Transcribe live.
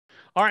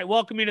All right,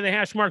 welcome into the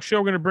Hashmark Show.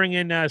 We're going to bring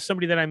in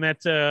somebody that I met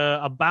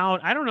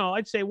about, I don't know,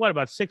 I'd say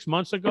about 6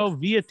 months ago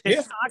via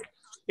TikTok. Yeah.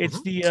 It's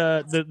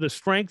the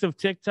strength of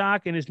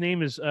TikTok, and his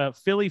name is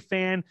Philly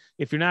Phan.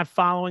 If you're not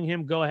following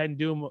him, go ahead and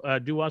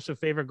do us a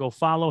favor. Go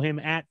follow him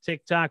at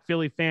TikTok,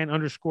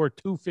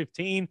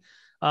 PhillyPhan_215.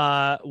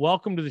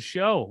 Welcome to the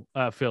show,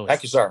 Philly.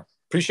 Thank you, sir.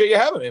 Appreciate you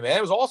having me, man.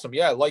 It was awesome.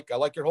 Yeah, I like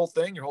your whole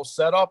thing, your whole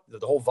setup,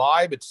 the whole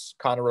vibe. It's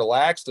kind of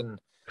relaxed, and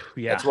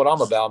that's what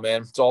I'm about,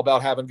 man. It's all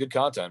about having good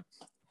content.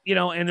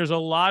 And there's a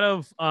lot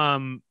of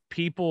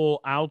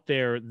people out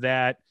there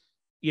that,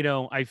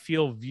 I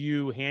feel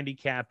view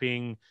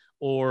handicapping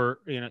or,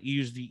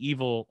 use the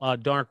evil,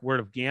 dark word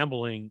of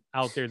gambling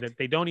out there that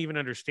they don't even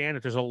understand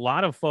that there's a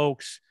lot of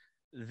folks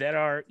that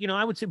are,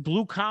 I would say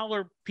blue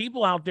collar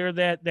people out there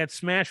that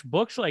smash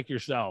books like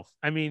yourself.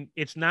 I mean,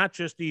 it's not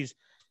just these,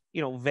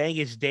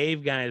 Vegas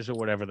Dave guys or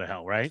whatever the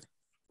hell, right?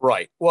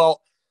 Right.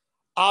 Well,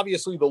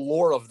 obviously the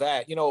lore of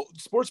that,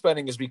 sports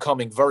betting is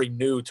becoming very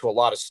new to a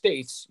lot of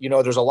states.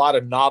 There's a lot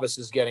of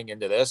novices getting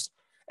into this.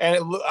 And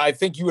I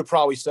think you would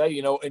probably say,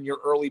 in your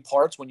early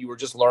parts when you were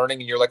just learning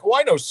and you're like, oh,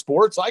 I know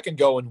sports, I can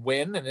go and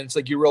win. And it's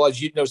like, you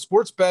realize,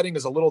 sports betting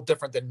is a little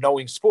different than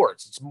knowing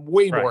sports. It's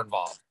way more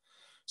involved.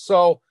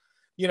 So,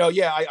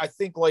 I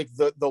think like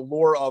the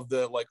lore of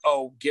the like,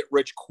 oh, get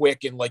rich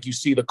quick. And like, you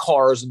see the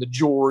cars and the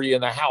jewelry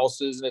and the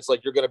houses and it's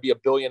like, you're going to be a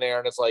billionaire.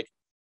 And it's like,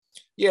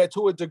 yeah,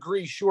 to a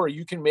degree, sure,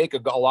 you can make a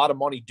lot of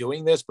money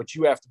doing this, but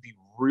you have to be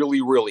really,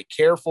 really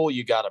careful.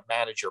 You got to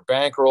manage your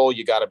bankroll.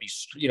 You got to be,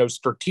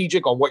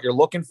 strategic on what you're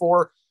looking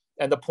for.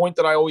 And the point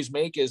that I always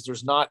make is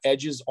there's not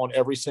edges on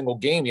every single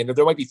game.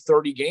 There might be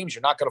 30 games.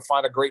 You're not going to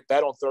find a great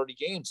bet on 30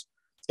 games.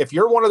 If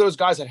you're one of those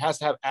guys that has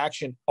to have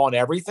action on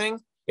everything,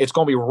 it's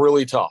going to be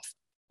really tough.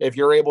 If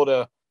you're able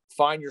to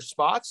find your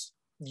spots,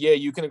 yeah,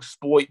 you can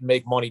exploit and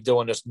make money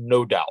doing this,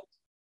 no doubt.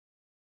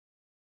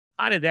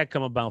 How did that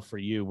come about for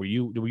you? Were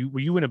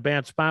you in a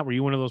bad spot? Were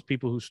you one of those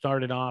people who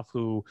started off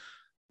who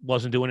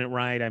wasn't doing it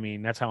right? I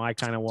mean, that's how I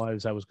kind of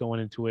was. I was going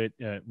into it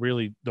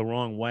really the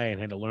wrong way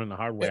and had to learn the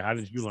hard way. How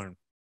did you learn?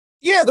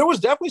 Yeah, there was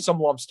definitely some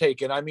lumps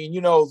taken. I mean,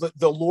 the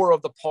lure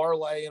of the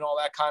parlay and all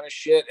that kind of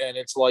shit. And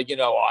it's like,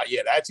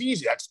 yeah, that's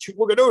easy. That's two.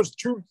 Look at those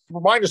two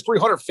minus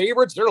 300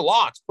 favorites. They're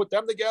locks. Put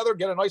them together,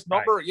 get a nice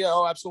number. Right.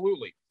 Yeah,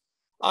 absolutely.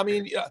 I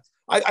mean,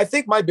 I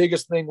think my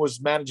biggest thing was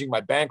managing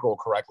my bankroll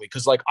correctly.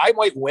 Cause like I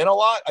might win a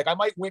lot. Like I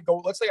might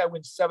let's say I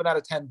win 7 out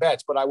of 10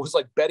 bets, but I was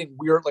like betting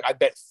weird. Like I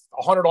bet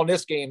 100 on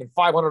this game and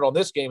 500 on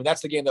this game. And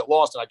that's the game that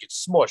lost and I get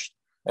smushed.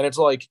 And it's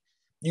like,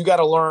 you got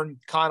to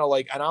learn kind of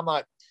like, and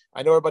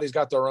I know everybody's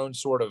got their own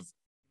sort of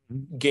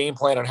game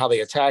plan on how they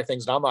attack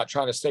things. And I'm not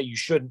trying to say you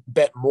shouldn't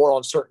bet more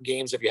on certain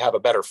games if you have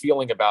a better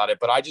feeling about it.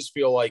 But I just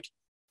feel like,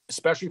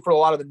 especially for a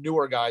lot of the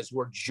newer guys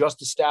who are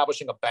just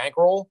establishing a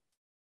bankroll,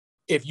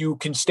 if you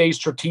can stay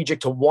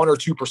strategic to 1 or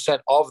 2%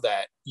 of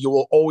that, you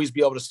will always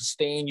be able to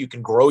sustain. You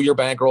can grow your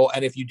bankroll.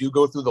 And if you do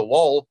go through the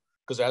lull,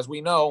 because as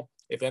we know,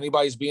 if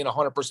anybody's being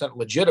 100%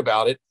 legit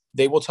about it,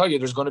 they will tell you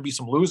there's going to be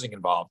some losing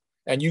involved.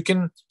 And you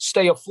can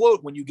stay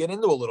afloat when you get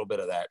into a little bit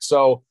of that.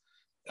 So,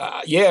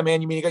 yeah,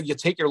 man, you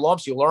take your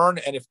lumps, you learn.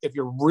 And if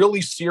you're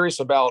really serious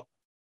about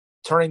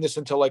turning this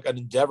into like an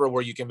endeavor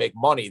where you can make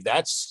money,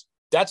 that's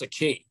a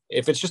key.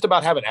 If it's just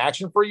about having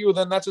action for you,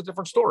 then that's a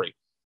different story.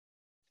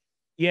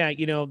 Yeah,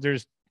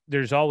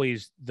 there's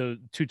always the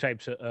two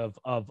types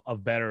of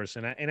bettors,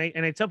 and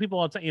I tell people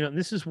all the time,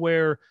 this is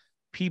where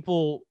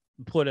people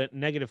put a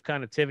negative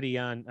connotivity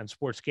on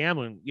sports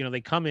gambling.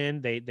 They come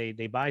in,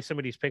 they buy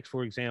somebody's picks,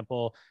 for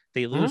example,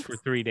 they lose for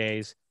 3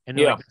 days, and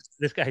they're like,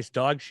 this guy's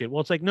dog shit.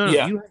 Well, it's like, no,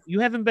 you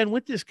haven't been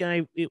with this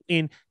guy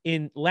in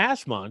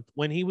last month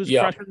when he was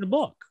crushing the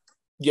book.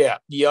 Yeah.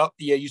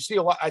 You see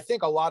a lot. I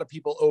think a lot of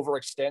people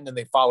overextend and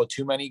they follow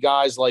too many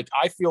guys. Like,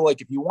 I feel like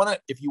if you want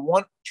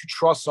to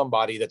trust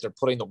somebody that they're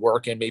putting the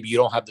work in, maybe you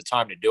don't have the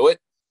time to do it.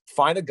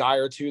 Find a guy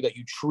or two that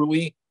you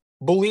truly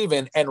believe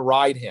in and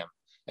ride him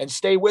and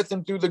stay with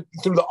him through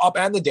the up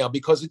and the down,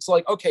 because it's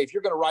like, okay, if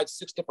you're going to ride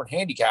 6 different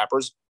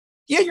handicappers,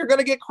 yeah, you're going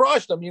to get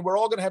crushed. I mean, we're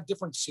all going to have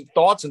different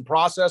thoughts and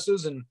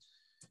processes. And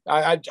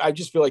I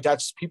just feel like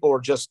people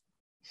are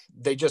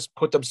they just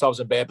put themselves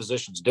in bad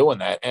positions doing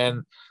that.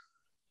 And,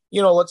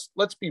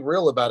 let's be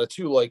real about it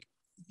too. Like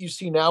you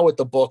see now with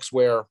the books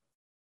where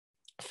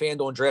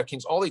FanDuel and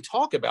DraftKings, all they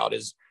talk about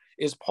is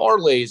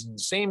parlays and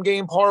same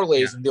game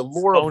parlays and the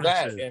lure of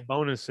that and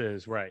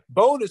bonuses, right?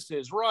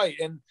 Bonuses, right?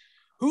 And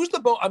who's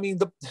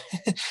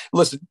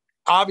listen,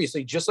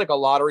 obviously, just like a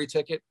lottery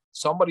ticket,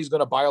 somebody's going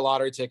to buy a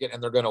lottery ticket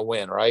and they're going to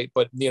win, right?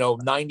 But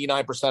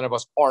 99% of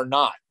us are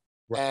not,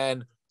 right.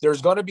 And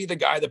there's going to be the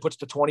guy that puts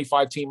the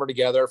 25 teamer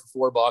together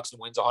for $4 and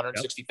wins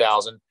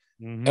 160,000.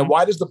 Mm-hmm. And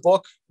why does the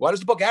book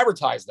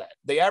advertise that?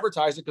 They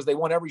advertise it because they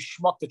want every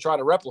schmuck to try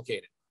to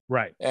replicate it.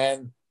 Right.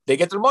 And they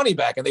get their money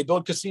back and they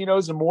build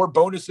casinos and more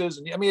bonuses.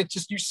 And I mean, it's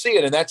just, you see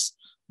it. And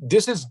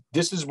this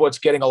is what's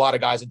getting a lot of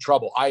guys in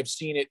trouble. I've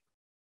seen it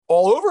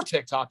all over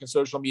TikTok and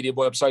social media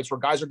websites where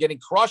guys are getting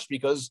crushed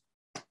because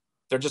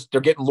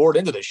they're getting lured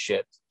into this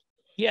shit.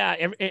 Yeah,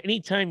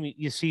 anytime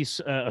you see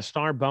a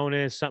star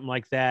bonus, something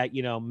like that,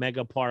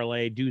 mega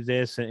parlay, do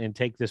this and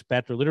take this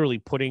bet. They're literally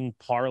putting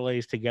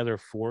parlays together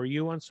for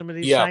you on some of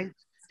these Yeah.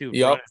 sites. Dude,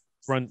 Yep.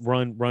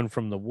 run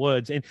from the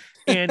woods. And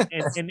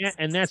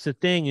that's the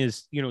thing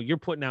is, you're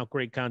putting out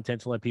great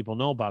content to let people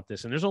know about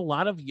this. And there's a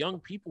lot of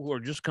young people who are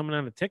just coming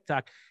out of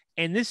TikTok.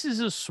 And this is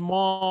a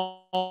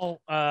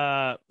small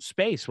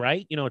space,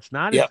 right? It's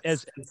not Yep.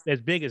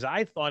 as big as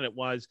I thought it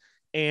was.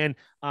 And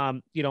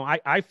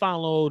I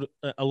followed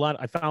a lot.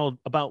 I followed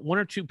about one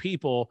or two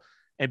people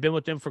and been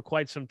with them for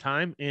quite some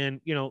time. And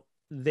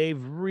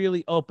they've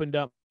really opened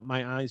up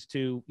my eyes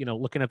to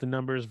looking at the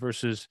numbers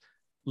versus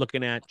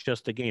looking at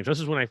just the games. This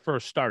is when I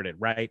first started,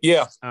 right?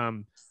 Yeah.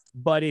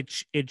 But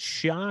it's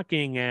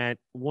shocking at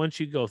once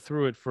you go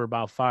through it for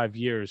about 5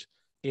 years,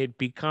 it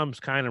becomes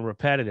kind of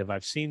repetitive.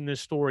 I've seen this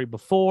story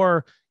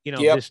before.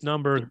 This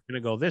number is going to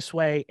go this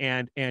way,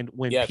 and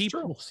when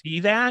people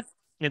see that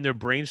and their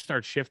brains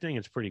start shifting,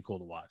 it's pretty cool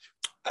to watch.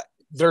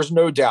 There's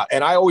no doubt.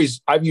 And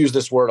I've used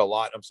this word a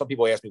lot. Some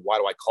people ask me, why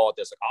do I call it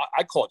this? Like,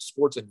 I call it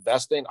sports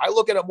investing. I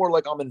look at it more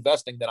like I'm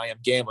investing than I am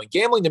gambling.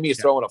 Gambling to me is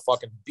throwing a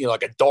fucking,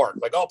 like a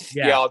dart. Like,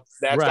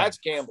 that's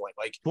gambling.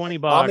 Like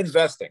 $20. I'm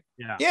investing.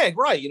 Yeah,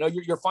 right.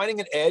 You're finding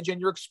an edge and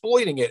you're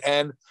exploiting it.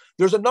 And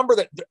there's a number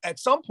that at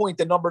some point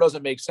the number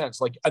doesn't make sense.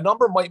 Like a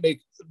number might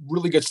make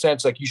really good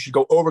sense. Like you should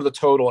go over the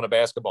total in a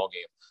basketball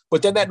game.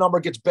 But then that number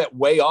gets bet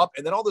way up.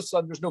 And then all of a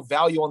sudden there's no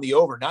value on the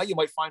over. Now you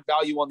might find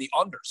value on the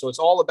under. So it's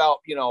all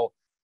about,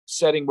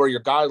 setting where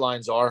your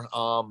guidelines are.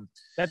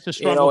 That's a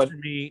struggle for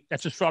me.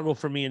 That's a struggle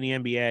for me in the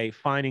NBA,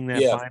 finding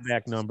that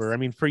buyback number. I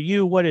mean, for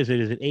you, what is it?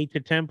 Is it 8 to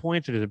 10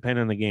 points or does it depend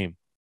on the game?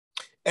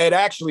 It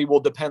actually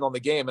will depend on the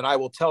game. And I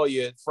will tell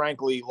you,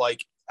 frankly,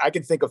 like I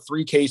can think of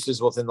 3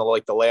 cases within the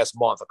last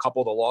month, a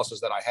couple of the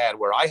losses that I had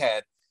where I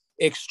had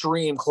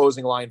extreme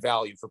closing line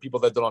value for people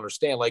that don't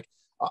understand. Like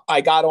I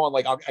got on,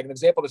 like an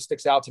example that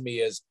sticks out to me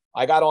is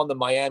I got on the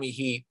Miami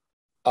Heat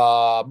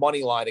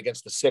money line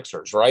against the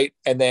Sixers. Right.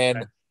 And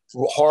then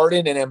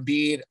Harden and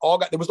Embiid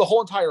it was the whole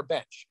entire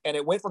bench. And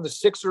it went from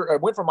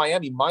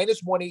Miami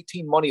minus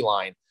 118 money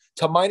line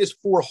to minus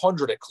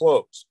 400 at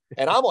close.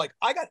 And I'm like,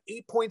 I got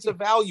 8 points of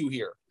value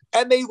here.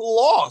 And they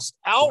lost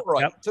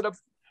outright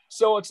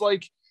so it's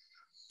like,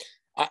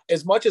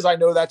 as much as I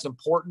know that's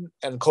important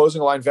and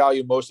closing line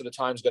value most of the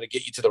time is going to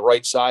get you to the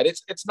right side.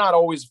 It's not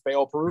always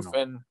fail proof. No.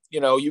 And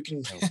you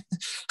can,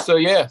 so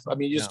yeah, I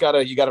mean, you just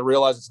gotta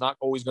realize it's not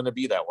always going to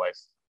be that way.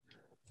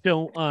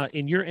 So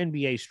in your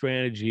NBA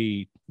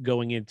strategy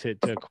going into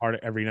Carter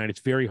every night, it's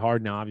very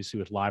hard now, obviously,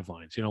 with live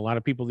lines. A lot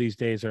of people these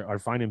days are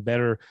finding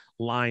better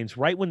lines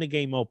right when the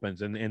game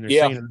opens. And they're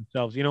saying to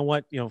themselves, you know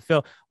what,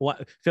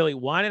 Philly,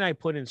 why did I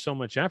put in so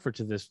much effort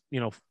to this,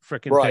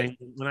 freaking thing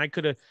when I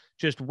could have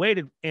just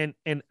waited? And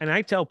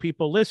I tell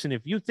people, listen,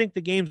 if you think the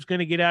game's going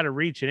to get out of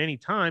reach at any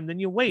time, then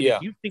you wait.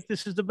 If you think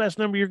this is the best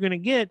number you're going to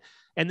get,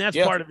 and that's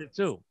part of it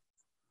too.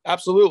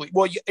 Absolutely.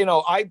 Well,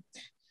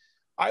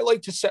 I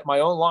like to set my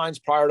own lines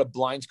prior to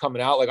blinds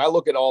coming out. Like I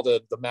look at all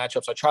the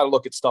matchups. I try to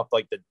look at stuff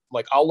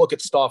I'll look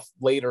at stuff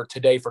later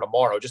today for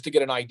tomorrow just to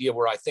get an idea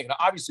where I think. Now,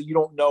 obviously, you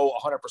don't know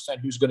 100%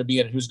 who's going to be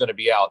in and who's going to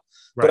be out.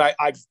 Right. But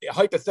I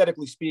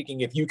hypothetically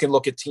speaking, if you can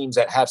look at teams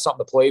that have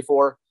something to play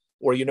for,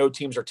 or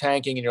teams are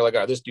tanking and you're like,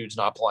 oh, this dude's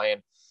not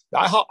playing,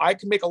 I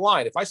can make a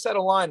line. If I set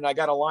a line and I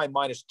got a line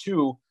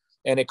 -2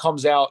 and it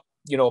comes out,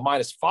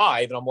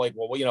 -5, and I'm like,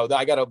 well,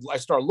 I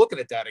start looking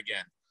at that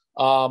again.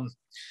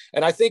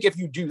 And I think if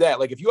you do that,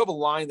 like if you have a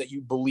line that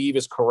you believe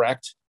is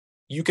correct,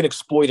 you can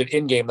exploit it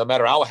in game, no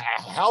matter how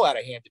out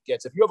of hand it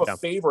gets. If you have a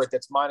favorite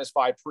that's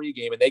 -5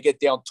 pregame and they get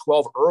down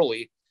 12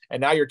 early and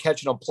now you're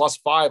catching them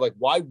 +5, like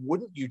why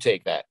wouldn't you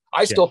take that?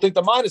 I still think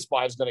the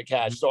 -5 is going to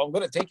catch. So I'm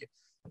going to take it.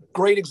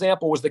 Great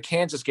example was the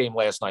Kansas game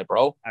last night,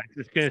 bro. I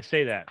was just going to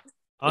say that.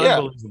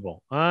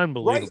 Unbelievable.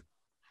 Unbelievable.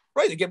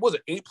 Right. Again, was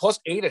it 8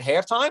 + 8 at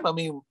halftime? I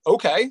mean,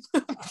 okay.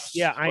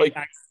 Yeah.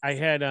 I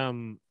had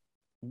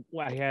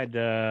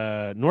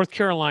North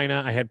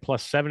Carolina. I had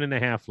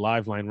 +7.5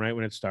 live line right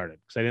when it started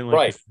because I didn't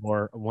like it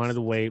more. Wanted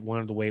to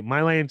wait.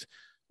 My lines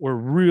were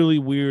really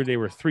weird. They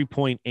were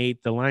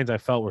 3.8. The lines I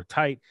felt were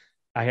tight.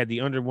 I had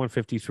the under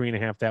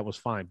 153.5. That was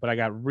fine. But I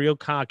got real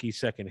cocky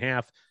second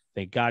half.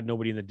 Thank God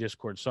nobody in the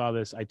Discord saw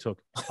this. I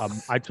took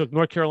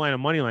North Carolina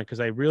money line because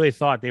I really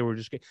thought they were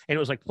just, and it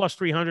was like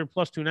 +300,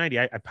 +290.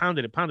 I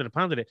pounded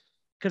it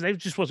because I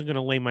just wasn't going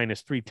to lay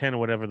 -310 or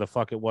whatever the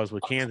fuck it was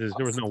with Kansas.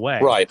 There was no way.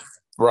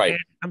 Right. And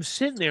I'm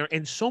sitting there,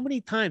 and so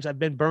many times I've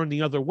been burned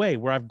the other way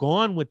where I've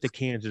gone with the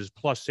Kansas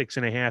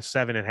 +6.5,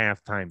 7 at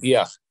halftime.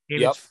 Yeah.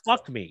 And it's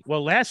fucked me.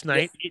 Well, last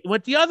night it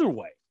went the other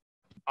way.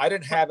 I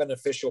didn't have an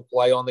official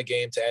play on the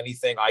game to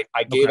anything. I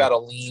gave out a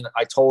lean.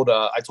 I told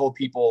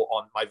people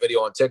on my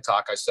video on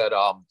TikTok, I said,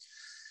 I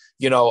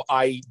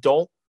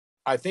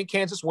think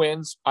Kansas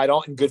wins. I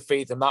don't, in good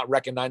faith, I'm not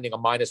recommending a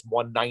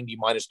 -190,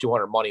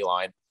 -200 money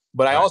line,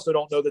 but I also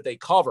don't know that they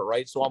cover,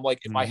 right? So I'm like,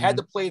 if I had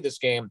to play this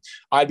game,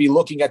 I'd be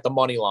looking at the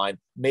money line.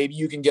 Maybe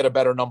you can get a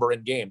better number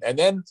in game. And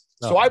then,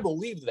 so I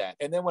believed that.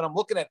 And then when I'm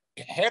looking at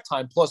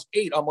halftime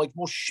 +8, I'm like,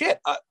 well, shit,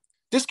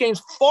 This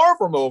game's far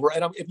from over.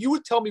 And if you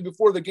would tell me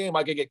before the game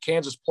I could get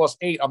Kansas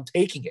 +8, I'm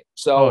taking it.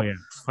 So,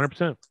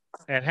 100%.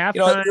 At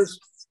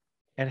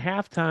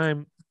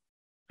halftime,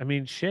 I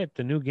mean, shit,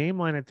 the new game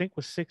line, I think,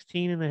 was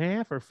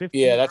 16.5 or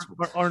 15. Yeah,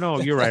 or no,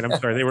 you're right. I'm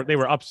sorry. They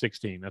were up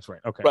 16. That's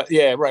right. Okay. But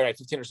yeah, right.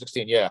 15 or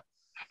 16. Yeah.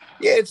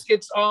 Yeah.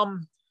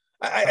 I'm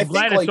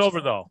glad it's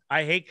over though.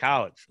 I hate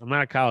college. I'm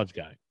not a college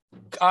guy.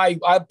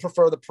 I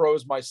prefer the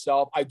pros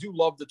myself. I do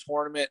love the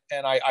tournament,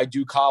 and I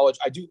do college.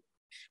 I do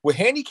with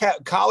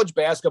handicap college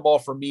basketball.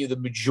 For me, the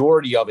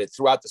majority of it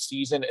throughout the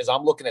season is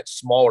I'm looking at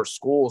smaller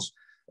schools,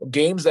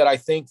 games that I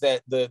think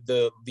that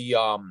the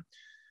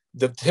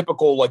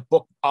typical like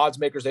book odds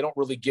makers, they don't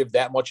really give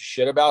that much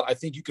shit about. I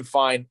think you can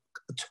find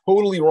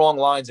totally wrong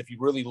lines if you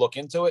really look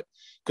into it,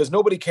 because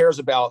nobody cares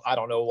about, I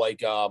don't know,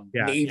 like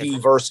Navy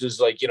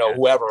versus like,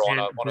 whoever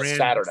on a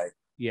Saturday.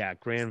 Yeah.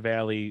 Grand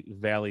Valley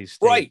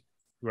State.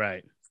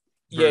 Right.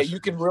 Yeah. You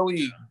can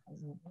really,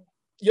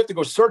 you have to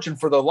go searching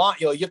for the line.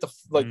 You have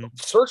to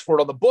search for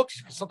it on the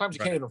books. Sometimes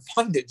you can't even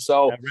find it.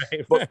 So,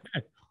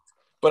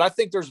 but I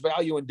think there's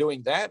value in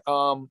doing that.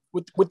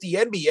 With the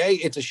NBA,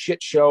 it's a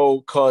shit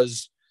show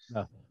because,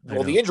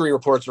 the injury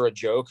reports are a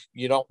joke.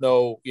 You don't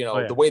know,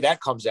 the way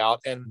that comes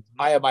out. And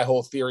I have my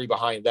whole theory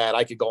behind that.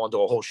 I could go into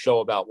a whole show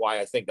about why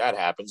I think that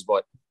happens,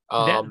 but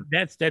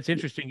that's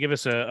interesting. Give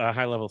us a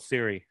high level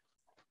theory.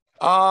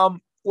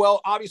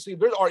 Well, obviously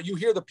you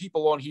hear the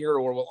people on here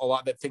or a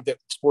lot that think that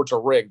sports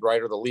are rigged,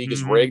 right? Or the league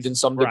is rigged in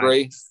some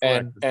degree.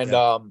 And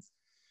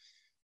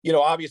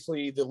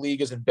obviously the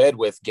league is in bed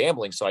with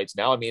gambling sites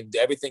now. I mean,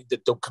 everything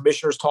that the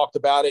commissioners talked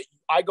about it.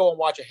 I go and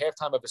watch a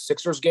halftime of a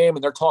Sixers game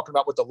and they're talking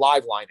about what the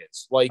live line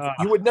is. Like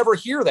you would never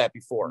hear that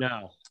before.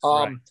 No.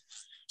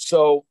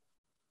 So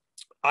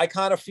I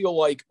kind of feel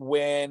like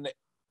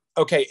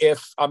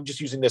if I'm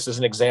just using this as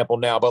an example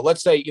now, but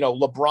let's say,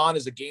 LeBron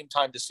is a game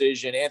time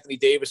decision. Anthony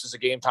Davis is a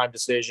game time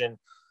decision.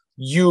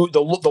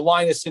 The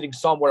line is sitting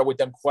somewhere with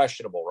them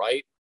questionable,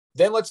 right?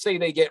 Then let's say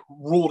they get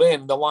ruled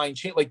in, the line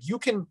change. Like you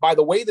can, by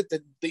the way that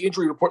the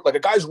injury report, like a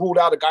guy's ruled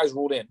out, a guy's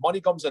ruled in. Money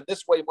comes in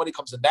this way, money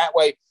comes in that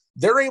way.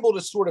 They're able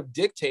to sort of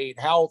dictate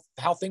how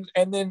things,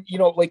 and then,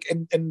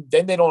 and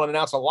then they don't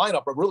announce a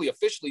lineup, but really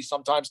officially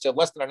sometimes to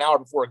less than an hour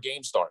before a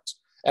game starts.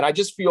 And I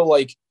just feel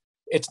like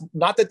it's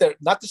not that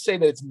not to say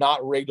that it's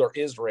not rigged or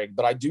is rigged,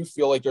 but I do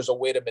feel like there's a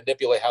way to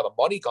manipulate how the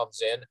money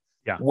comes in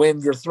when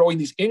you're throwing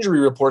these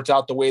injury reports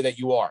out the way that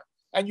you are.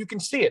 And you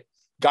can see it.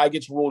 Guy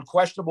gets ruled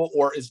questionable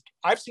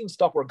I've seen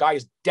stuff where a guy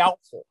is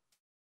doubtful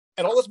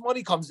and all this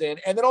money comes in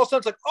and then all of a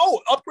sudden it's like,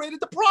 upgraded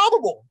to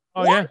probable.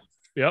 Oh, what?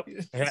 Yeah. Yep.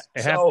 It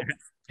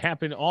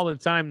happened all the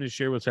time this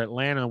year with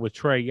Atlanta with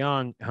Trae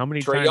Young. How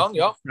many times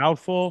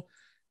doubtful?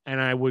 And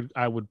I would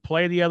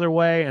play the other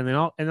way and then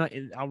I'll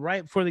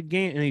right for the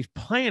game and he's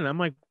playing. I'm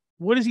like,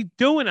 what is he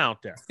doing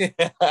out there?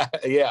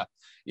 Yeah.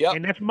 Yeah.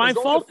 And that's my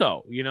fault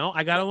though.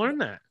 I got to learn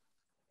that.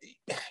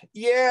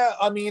 Yeah.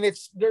 I mean,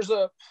 there's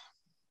a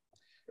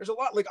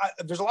lot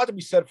to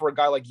be said for a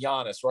guy like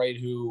Giannis, right?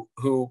 Who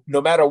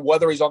no matter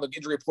whether he's on the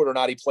injury report or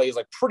not, he plays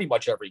like pretty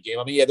much every game.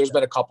 I mean, there's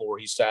been a couple where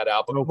he's sat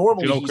out, but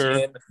normally he's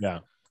in.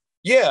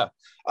 Yeah.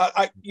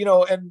 But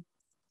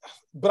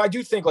I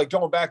do think, like,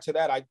 going back to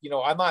that, I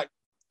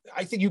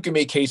think you can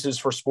make cases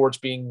for sports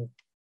being,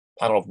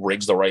 I don't know if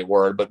rig's the right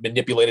word, but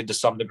manipulated to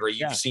some degree.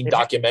 You've seen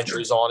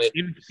documentaries on it.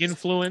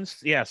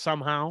 Influenced, yeah,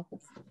 somehow.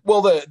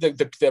 Well,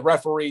 the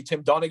referee,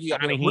 Tim Donaghy,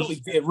 I mean,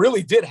 it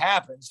really did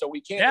happen, so we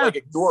can't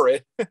ignore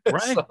it.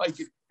 Right. So,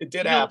 it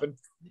did happen.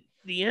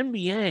 The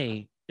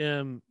NBA,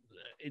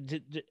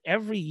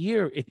 every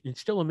year, it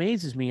still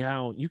amazes me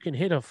how you can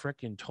hit a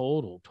freaking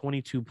total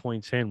 22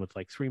 points in with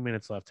like 3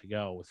 minutes left to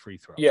go with free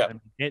throws. Yeah. I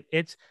mean,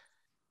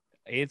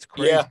 it's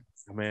crazy. Yeah.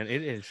 Man,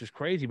 it is just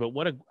crazy. But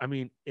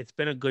it's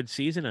been a good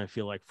season, I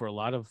feel like, for a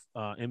lot of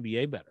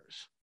NBA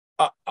bettors.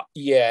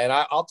 And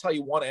I'll tell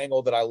you one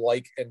angle that I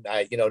like, and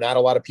not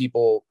a lot of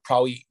people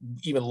probably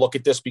even look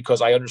at this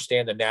because I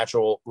understand the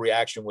natural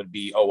reaction would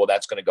be, oh, well,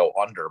 that's going to go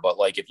under. But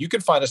like, if you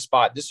can find a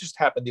spot, this just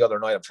happened the other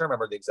night. I'm trying to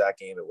remember the exact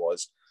game it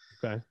was.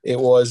 Okay. It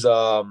was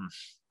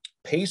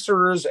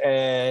Pacers,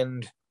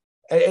 and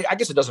I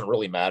guess it doesn't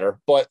really matter,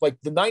 but like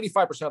the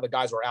 95% of the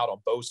guys were out on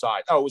both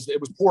sides. Oh,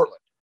 it was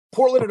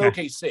Portland and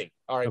OKC.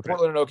 All right. Okay.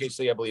 Portland and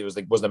OKC, I believe was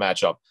the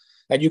matchup.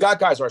 And you got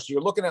guys, so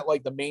you're looking at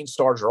like the main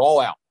stars are all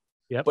out.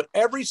 Yep. But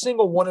every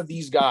single one of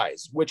these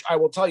guys, which I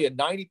will tell you,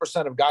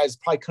 90% of guys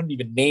probably couldn't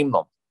even name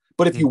them.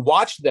 But if you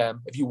watch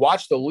them, if you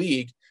watch the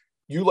league,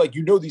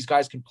 these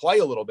guys can play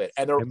a little bit,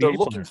 and they're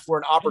looking for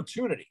an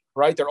opportunity,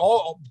 right? They're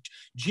all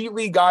G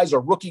League guys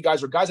or rookie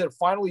guys or guys that are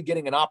finally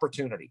getting an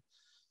opportunity,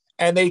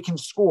 and they can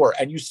score.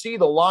 And you see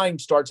the line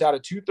starts out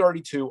at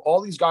 232.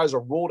 All these guys are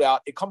ruled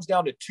out. It comes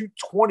down to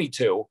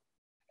 222.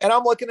 And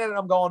I'm looking at it,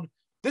 I'm going,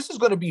 this is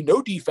going to be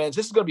no defense.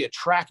 This is going to be a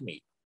track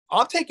meet.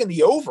 I'm taking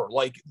the over.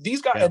 Like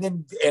these guys,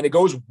 and it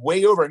goes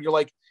way over. And you're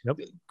like,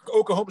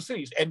 Oklahoma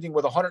City's ending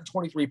with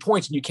 123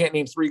 points, and you can't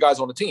name 3 guys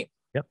on the team.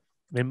 Yep.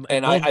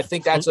 And I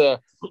think that's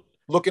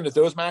looking at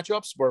those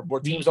matchups where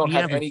teams don't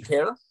have any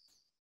care.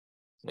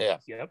 Yeah.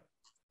 Yep.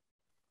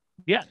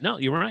 Yeah, no,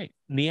 you're right.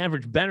 And the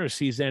average bettor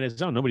sees that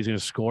as, oh, nobody's going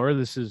to score.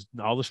 This is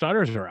all the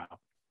starters are out.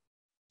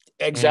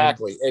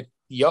 Exactly. It's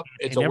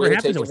It a way never to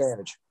happens. take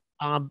advantage.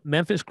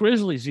 Memphis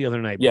Grizzlies the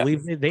other night. Yeah.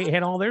 Believe they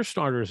had all their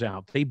starters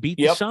out. They beat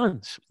the Yep.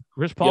 Suns.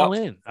 Chris Paul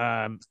Yep.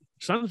 in.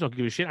 Suns don't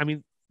give a shit. I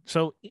mean,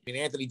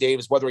 Anthony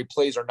Davis, whether he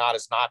plays or not,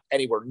 is not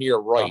anywhere near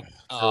right.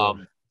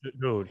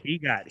 Dude,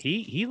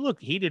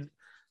 he did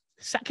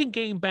second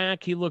game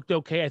back. He looked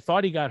okay. I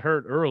thought he got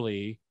hurt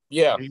early.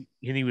 Yeah. And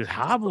he was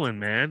hobbling,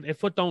 man. That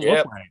foot don't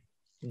look right.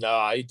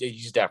 No,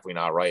 he's definitely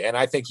not right. And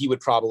I think he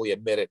would probably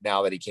admit it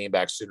now that he came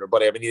back sooner.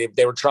 But I mean,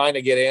 they were trying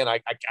to get in. I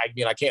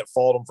mean, I can't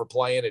fault him for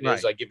playing. It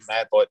is, I give him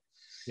that. But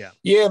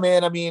yeah,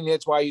 man. I mean,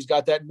 it's why he's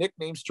got that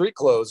nickname Street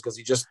Clothes, because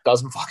he just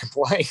doesn't fucking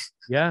play.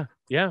 Yeah.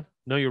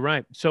 No, you're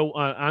right. So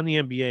on the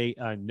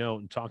NBA note,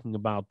 and talking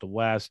about the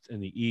West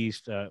and the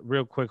East,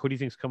 real quick, who do you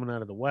think is coming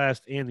out of the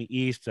West and the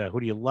East? Who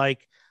do you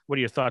like? What are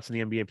your thoughts on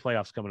the NBA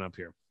playoffs coming up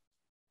here?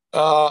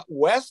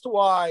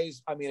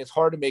 West-wise, I mean, it's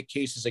hard to make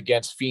cases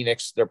against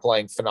Phoenix. They're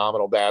playing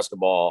phenomenal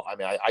basketball. I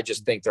mean, I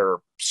just think they're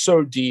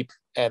so deep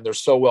and they're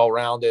so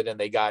well-rounded, and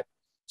they got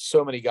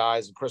so many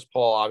guys. And Chris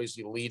Paul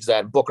obviously leads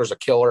that, and Booker's a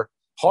killer.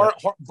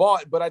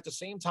 But at the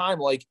same time,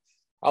 like,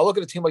 I look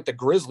at a team like the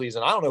Grizzlies,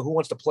 and I don't know who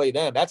wants to play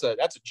them. That's a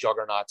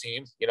juggernaut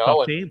team, you know.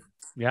 Tough team.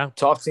 Yeah,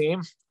 tough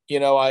team.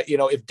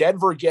 If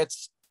Denver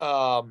gets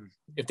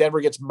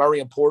Murray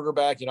and Porter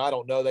back, I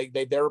don't know.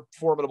 They're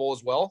formidable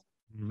as well.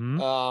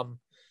 Mm-hmm.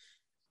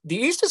 The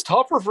East is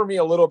tougher for me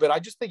a little bit. I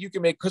just think you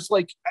can make, because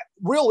like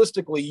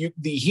realistically,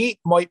 the Heat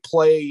might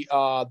play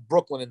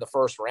Brooklyn in the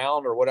first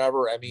round or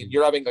whatever. I mean,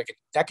 you're having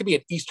that could be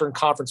an Eastern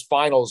Conference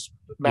Finals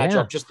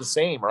matchup, just the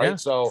same, right?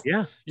 So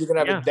you're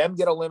gonna have them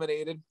get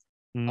eliminated.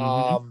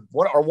 Mm-hmm.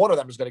 One of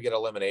them is going to get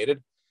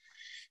eliminated.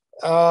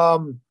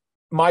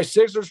 My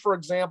Sixers, for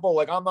example,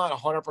 like I'm not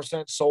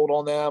 100% sold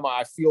on them.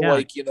 I feel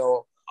like you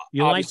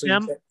like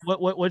them.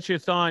 What's your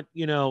thought?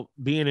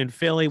 Being in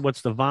Philly,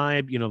 what's the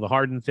vibe? The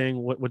Harden thing.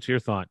 What's your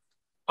thought?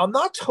 I'm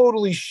not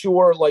totally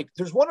sure. Like,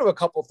 there's one of a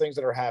couple of things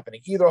that are happening.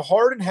 Either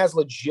Harden has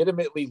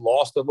legitimately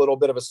lost a little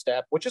bit of a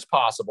step, which is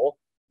possible,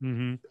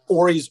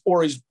 or he's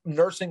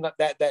nursing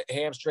that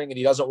hamstring and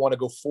he doesn't want to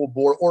go full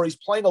bore, or he's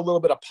playing a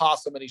little bit of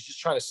possum and he's just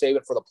trying to save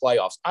it for the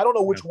playoffs. I don't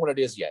know which one it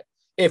is yet.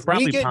 If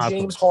we get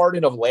James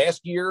Harden of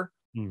last year,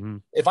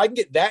 if I can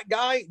get that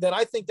guy, then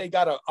I think I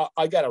got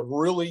a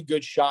really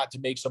good shot to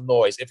make some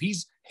noise. If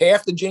he's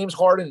half the James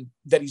Harden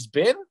that he's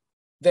been,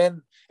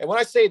 then, and when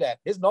I say that,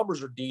 his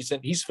numbers are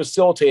decent. He's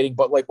facilitating,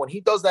 but like when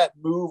he does that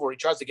move or he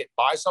tries to get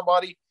by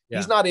somebody,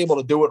 he's not able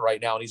to do it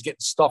right now, and he's getting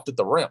stuffed at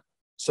the rim.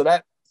 So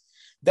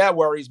that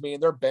worries me,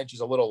 and their bench is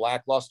a little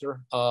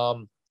lackluster.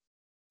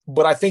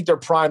 But I think they're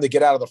primed to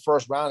get out of the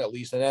first round at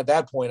least, and at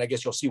that point, I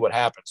guess you'll see what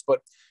happens.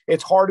 But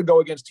it's hard to go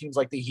against teams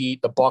like the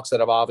Heat, the Bucks that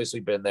have obviously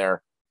been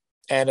there.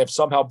 And if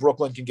somehow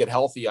Brooklyn can get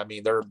healthy, I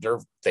mean,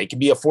 they can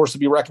be a force to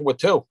be reckoned with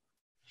too.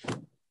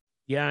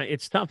 Yeah,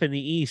 it's tough in the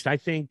East. I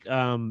think,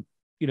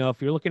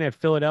 if you're looking at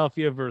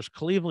Philadelphia versus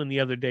Cleveland the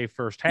other day,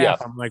 first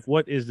half, I'm like,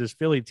 what is this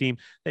Philly team?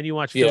 Then you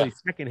watch Philly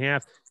second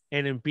half,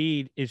 and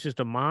Embiid is just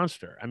a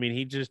monster. I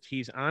mean,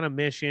 he's on a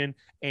mission,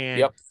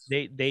 and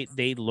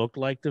they look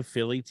like the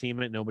Philly team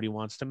that nobody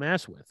wants to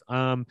mess with.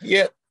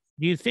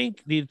 Do you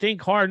think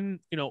Harden,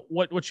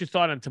 what's your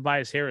thought on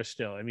Tobias Harris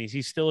still? I mean, is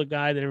he still a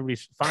guy that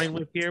everybody's fine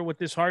with here with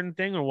this Harden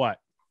thing, or what?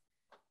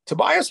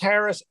 Tobias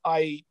Harris,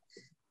 I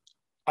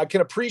can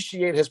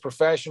appreciate his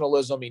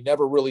professionalism. He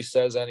never really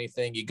says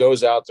anything. He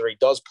goes out there. He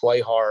does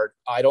play hard.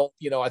 I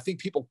think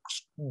people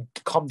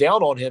come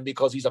down on him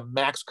because he's a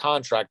max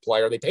contract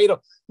player. They paid him,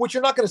 which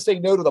you're not going to say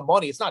no to the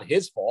money. It's not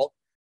his fault,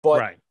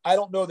 but I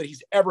don't know that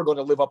he's ever going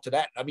to live up to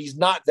that. I mean, he's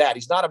not that.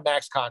 He's not a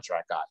max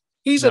contract guy.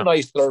 He's a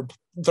nice third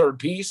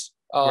piece.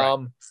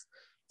 And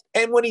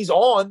when he's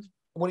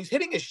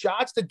hitting his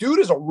shots, the dude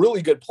is a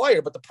really good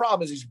player, but the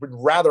problem is he's been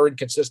rather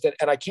inconsistent.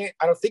 And I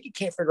don't think he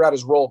can't figure out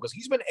his role, because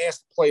he's been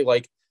asked to play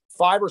like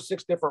 5 or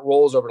 6 different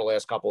roles over the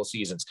last couple of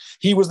seasons.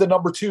 He was the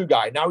number 2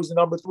 guy. Now he's the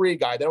number 3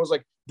 guy. Then it was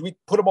like, do we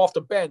put him off the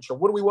bench, or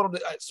what do we want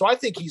him to? So I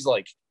think he's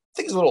a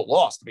little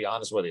lost, to be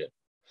honest with you.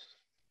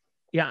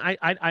 Yeah,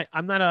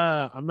 I'm not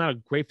a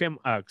great fan.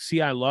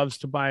 CI loves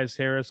Tobias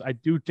Harris. I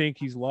do think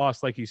he's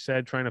lost, like he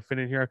said, trying to fit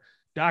in here.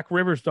 Doc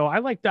Rivers, though, I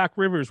like Doc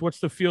Rivers. What's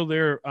the feel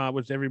there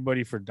with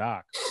everybody for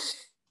Doc?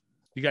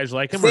 You guys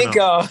like him? I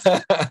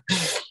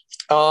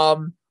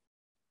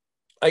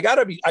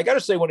gotta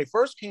say, when he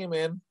first came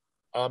in,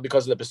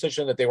 because of the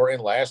position that they were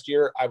in last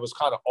year, I was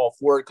kind of all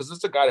for it, because this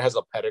is a guy that has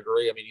a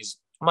pedigree. I mean,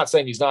 I'm not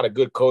saying he's not a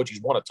good coach.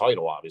 He's won a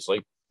title,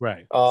 obviously.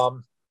 Right.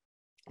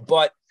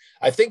 But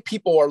I think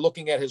people are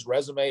looking at his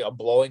resume of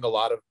blowing a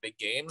lot of big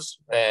games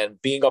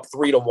and being up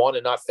 3-1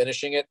 and not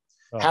finishing it,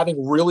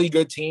 having really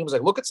good teams.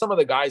 Like, look at some of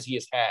the guys he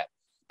has had: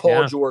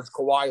 Paul George,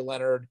 Kawhi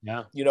Leonard,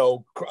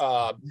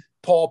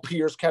 Paul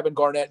Pierce, Kevin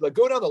Garnett. Like,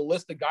 go down the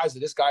list of guys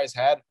that this guy has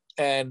had,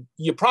 and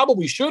you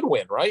probably should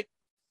win, right?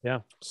 Yeah.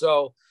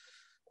 So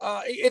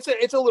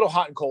it's a little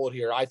hot and cold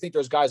here. I think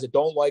there's guys that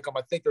don't like him.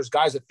 I think there's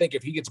guys that think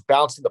if he gets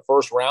bounced in the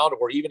first round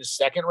or even the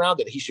second round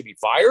that he should be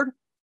fired.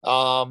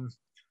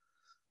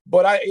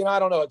 But I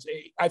don't know.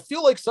 I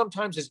feel like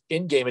sometimes his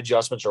in-game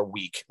adjustments are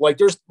weak. Like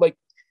there's like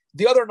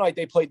the other night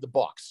they played the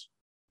Bucks.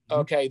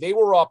 Okay. They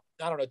were up,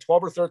 I don't know,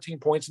 12 or 13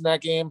 points in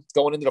that game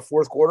going into the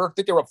fourth quarter. I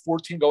think they were up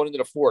 14 going into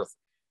the fourth.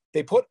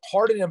 They put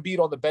Harden and Embiid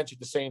on the bench at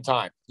the same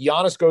time.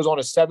 Giannis goes on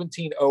a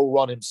 17-0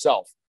 run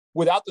himself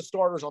without the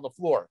starters on the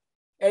floor.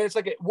 And it's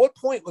like, at what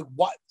point, like,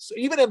 what? So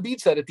even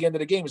Embiid said at the end of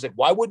the game, he's like,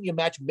 why wouldn't you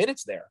match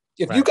minutes there?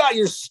 If you got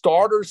your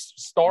stars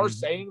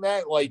saying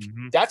that, like,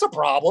 that's a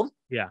problem.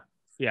 Yeah.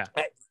 Yeah.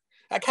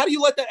 Like, how do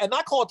you let that and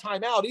not call a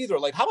timeout either?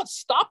 Like, how about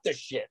stop this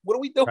shit? What are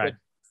we doing? Right.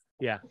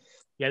 Yeah.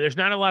 Yeah. There's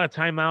not a lot of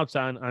timeouts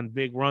on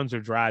big runs or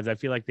drives. I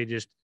feel like they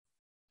just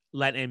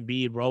let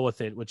Embiid roll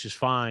with it, which is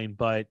fine.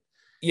 But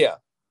yeah,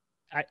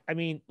 I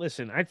mean,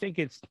 listen, I think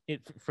it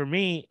for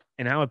me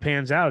and how it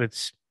pans out.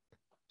 It's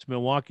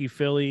Milwaukee,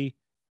 Philly,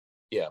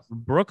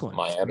 Brooklyn,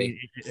 Miami.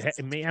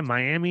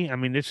 Miami. I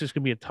mean, this is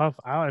gonna be a tough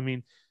out. I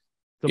mean,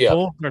 the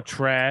Bulls are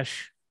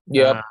trash.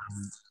 Yeah,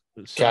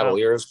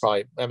 Cavaliers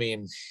probably. I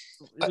mean,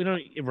 we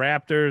don't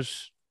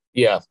Raptors.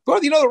 Yeah,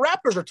 but the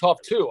Raptors are tough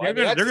too.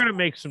 They're gonna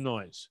make some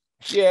noise.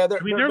 Yeah, they're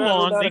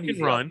long. They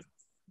can run.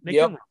 They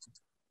can run.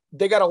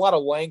 They got a lot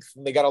of length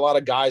and they got a lot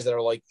of guys that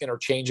are like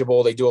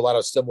interchangeable. They do a lot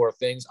of similar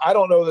things. I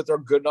don't know that they're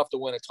good enough to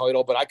win a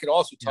title, but I can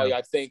also tell you,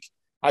 I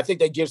think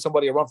they give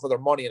somebody a run for their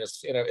money in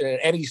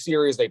any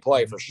series they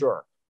play for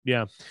sure.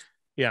 Yeah.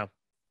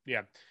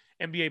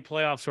 NBA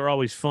playoffs are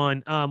always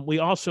fun. We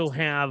also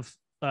have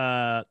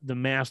the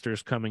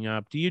Masters coming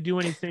up. Do you do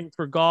anything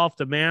for golf?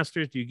 The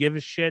Masters? Do you give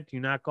a shit? Do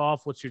you not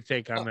golf? What's your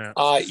take on that?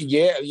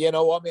 Yeah,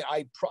 I mean,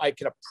 I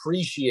can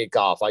appreciate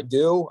golf. I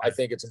do. I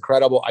think it's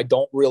incredible. I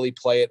don't really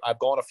play it. I've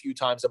gone a few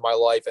times in my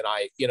life, and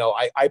I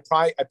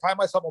pride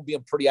myself on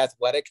being pretty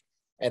athletic.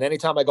 And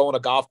anytime I go on a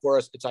golf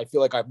course, I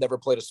feel like I've never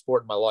played a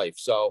sport in my life.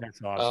 So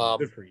that's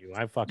awesome. Good for you.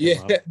 I fucking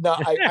love it. No,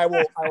 I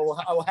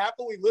will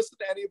happily listen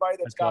to anybody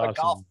that's got a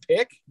golf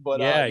pick, but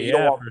you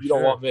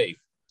don't want me.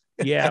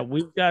 Yeah,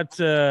 we've got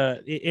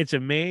it's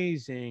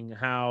amazing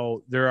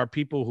how there are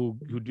people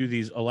who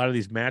do a lot of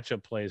these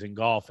matchup plays in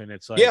golf, and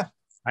it's like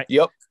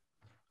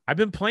I've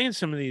been playing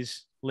some of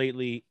these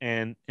lately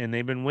and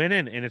they've been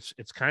winning, and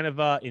it's kind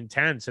of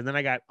intense. And then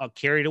I got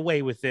carried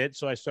away with it,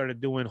 so I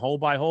started doing hole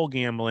by hole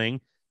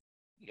gambling.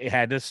 It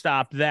had to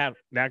stop that.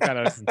 That got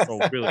out of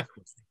control really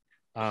quickly.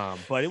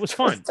 But it was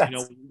fun,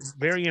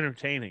 very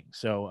entertaining.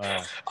 So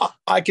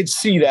I could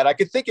see that. I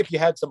could think if you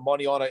had some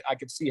money on it, I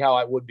could see how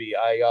it would be.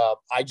 I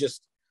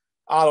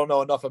don't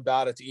know enough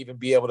about it to even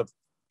be able to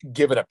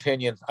give an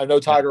opinion. I know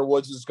Tiger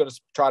Woods is going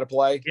to try to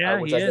play,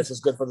 which I guess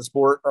is good for the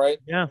sport, right?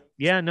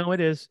 Yeah. No,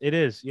 it is.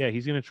 Yeah,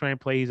 he's going to try and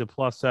play. He's a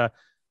plus. I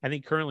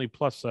think currently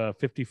plus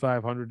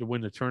 5,500 to win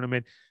the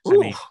tournament.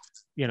 Ooh, I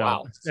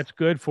mean, that's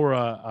good for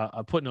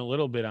putting a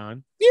little bit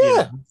on.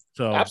 Yeah,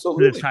 so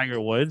absolutely. Tiger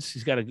Woods,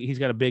 he's got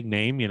a big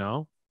name,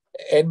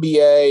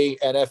 NBA,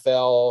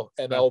 NFL,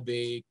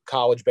 MLB,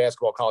 college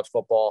basketball, college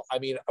football. I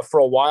mean, for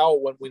a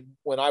while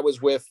when I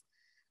was with,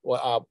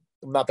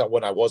 not that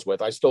when I was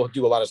with, I still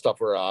do a lot of stuff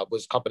for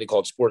was a company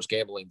called Sports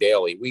Gambling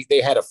Daily. They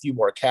had a few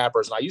more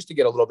cappers, and I used to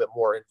get a little bit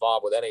more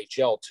involved with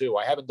NHL too.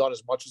 I haven't done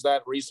as much as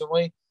that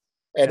recently.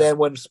 And then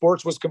when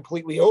sports was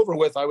completely over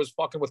with, I was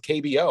fucking with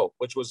KBO,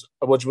 which was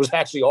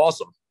actually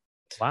awesome.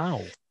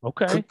 Wow.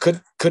 Okay.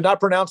 Could not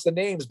pronounce the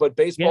names, but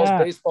baseball is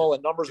baseball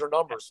and numbers are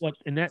numbers.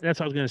 And that's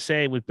what I was going to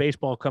say with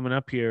baseball coming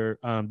up here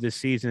this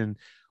season.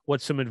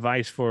 What's some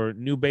advice for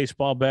new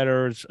baseball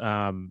bettors?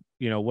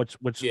 What's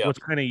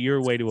kind of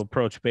your way to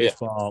approach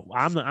baseball?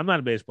 Yeah. I'm not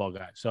a baseball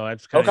guy, so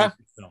that's kind of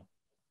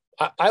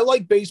I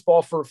like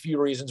baseball for a few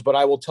reasons, but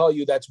I will tell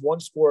you that's one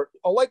sport.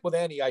 Like with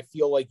any, I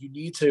feel like you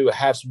need to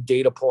have some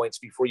data points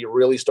before you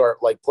really start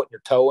like putting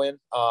your toe in.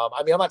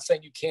 I mean, I'm not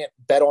saying you can't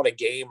bet on a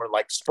game or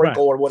like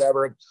sprinkle or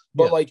whatever,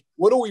 but like,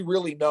 what do we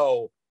really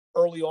know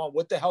early on?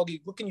 What the hell?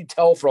 What can you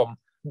tell from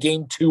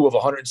game 2 of a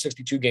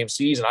 162 game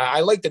season?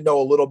 I like to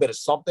know a little bit of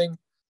something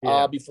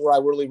before I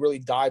really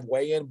dive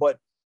way in. But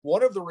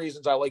one of the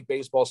reasons I like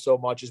baseball so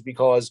much is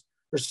because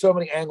there's so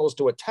many angles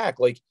to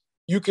attack. Like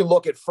you can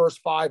look at first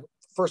five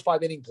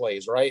inning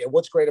plays, right? And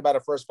what's great about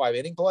a first 5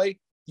 inning play,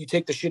 you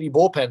take the shitty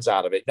bullpens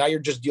out of it. Now you're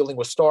just dealing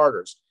with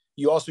starters.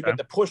 You also get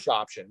the push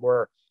option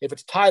where if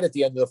it's tied at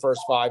the end of the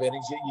first 5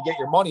 innings, you get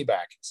your money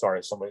back.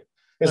 Sorry, somebody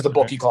is the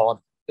bookie calling.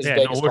 Is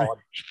Vegas calling?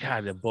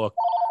 God, the book.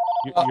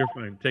 You're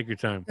fine. Take your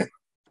time.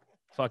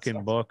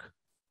 Fucking book.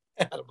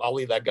 I'll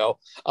leave that go.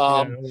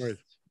 No worries.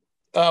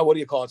 What do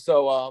you call it?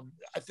 So,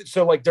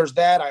 so like there's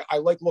that. I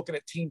like looking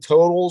at team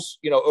totals,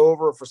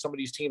 over for some of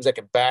these teams that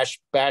can bash,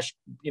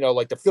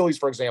 like the Phillies,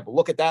 for example.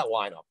 Look at that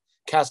lineup: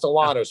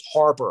 Castellanos,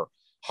 Harper,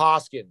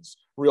 Hoskins,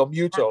 Real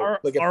Muto.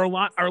 Are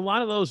a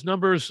lot of those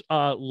numbers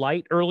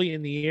light early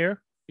in the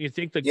year? You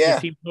think the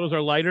team totals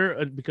are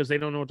lighter because they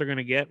don't know what they're going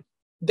to get?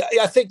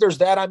 I think there's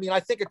that. I mean,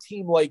 I think a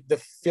team like the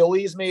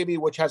Phillies, maybe,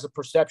 which has a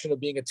perception of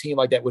being a team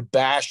like that would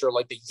bash, or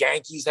like the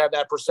Yankees have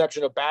that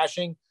perception of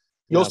bashing.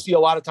 You'll see a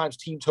lot of times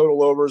team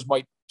total overs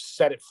might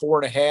set at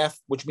 4.5,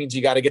 which means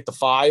you got to get the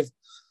 5.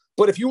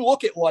 But if you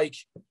look at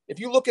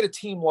a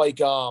team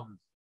like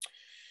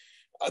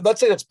let's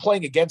say that's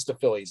playing against the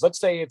Phillies. Let's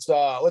say it's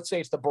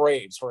the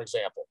Braves, for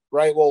example,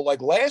 right? Well,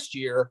 like last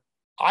year,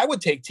 I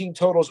would take team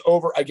totals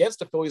over against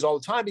the Phillies all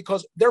the time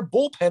because their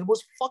bullpen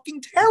was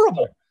fucking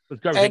terrible.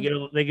 They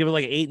give it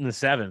like 8 in the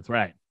 7th,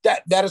 right?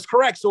 That is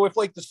correct. So if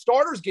like the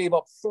starters gave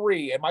up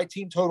 3 and my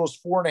team total's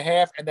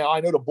 4.5, and now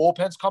I know the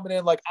bullpen's coming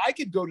in, like I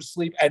could go to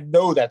sleep and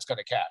know that's going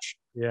to cash.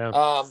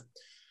 Yeah.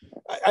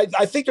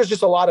 I think there's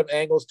just a lot of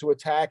angles to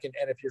attack, and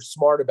if you're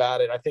smart about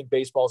it, I think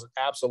baseball is an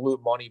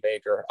absolute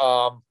moneymaker.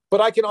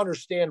 But I can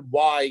understand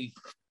why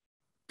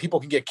people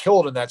can get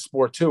killed in that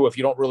sport too if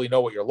you don't really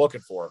know what you're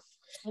looking for.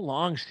 It's a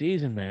long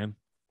season, man.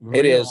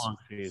 It is a long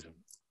season.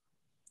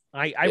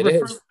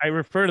 I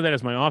refer to that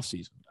as my off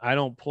season. I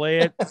don't play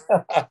it.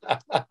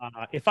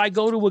 If I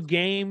go to a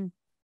game,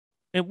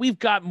 and we've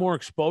got more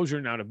exposure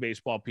now to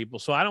baseball people,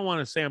 so I don't want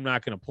to say I'm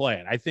not going to play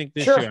it. I think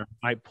this year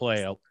I might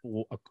play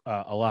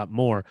a lot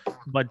more.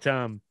 But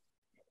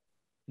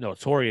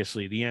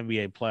notoriously, the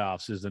NBA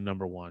playoffs is the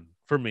number one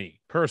for me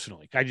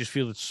personally. I just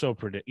feel it's so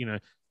the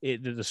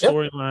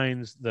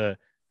storylines, the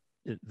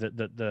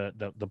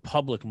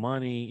public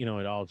money,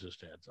 it all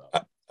just adds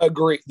up.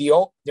 Agree. The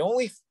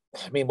only,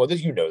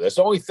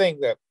 the only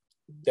thing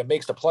that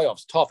makes the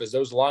playoffs tough is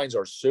those lines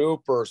are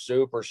super,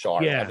 super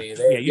sharp. Yeah. I mean,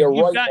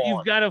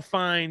 you've got to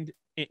find,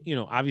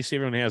 obviously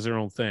everyone has their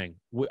own thing.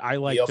 I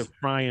like to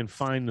try and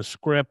find the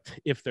script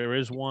if there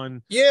is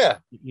one. Yeah.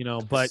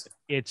 But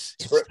it's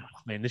tough,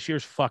 man. This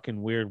year's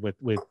fucking weird with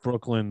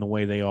Brooklyn the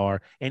way they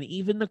are, and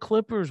even the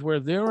Clippers where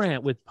they're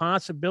at with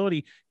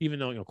possibility. Even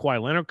though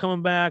Kawhi Leonard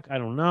coming back, I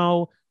don't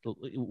know.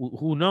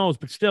 Who knows?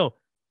 But still,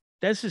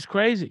 this is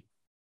crazy.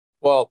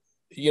 Well,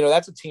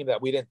 that's a team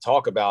that we didn't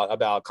talk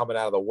about coming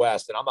out of the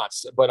West, and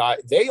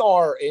they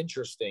are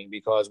interesting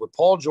because with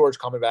Paul George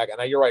coming back,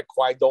 and you're right,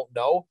 Kawhi don't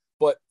know,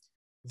 but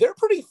they're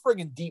pretty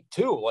friggin' deep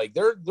too. Like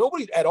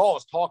nobody at all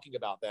is talking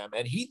about them,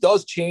 and he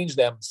does change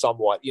them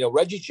somewhat.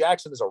 Reggie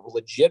Jackson is a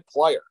legit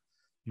player.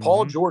 Mm-hmm.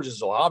 Paul George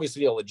is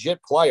obviously a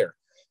legit player.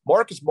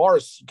 Marcus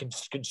Morris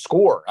can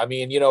score. I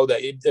mean,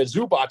 the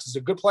Zubats is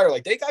a good player.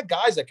 Like they got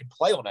guys that can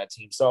play on that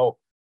team. So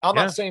I'm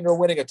not saying they're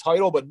winning a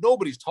title, but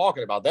nobody's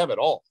talking about them at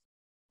all.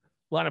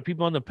 A lot of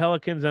people on the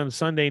Pelicans on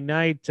Sunday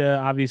night.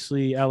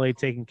 Obviously, LA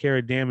taking care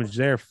of damage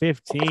there.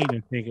 15,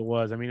 I think it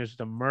was. I mean, it's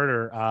just a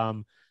murder.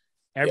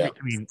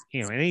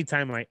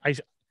 Anytime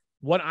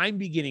what I'm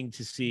beginning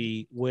to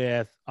see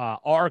with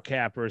our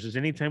cappers is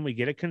anytime we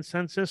get a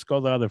consensus, go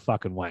the other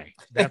fucking way.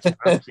 That's what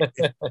I'm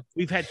seeing.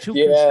 We've had 2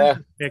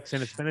 consensus picks,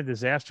 and it's been a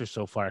disaster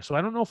so far. So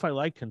I don't know if I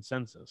like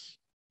consensus.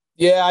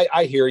 Yeah,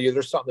 I hear you.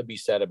 There's something to be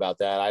said about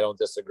that. I don't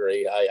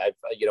disagree. I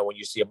when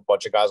you see a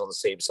bunch of guys on the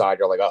same side,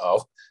 you're like,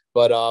 uh-oh.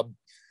 But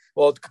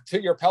well, to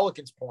your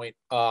Pelicans point,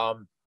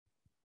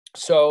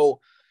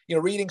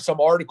 reading some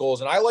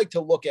articles, and I like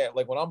to look at,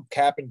 like, when I'm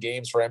capping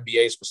games for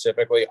NBA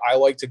specifically,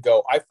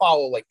 I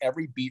follow like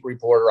every beat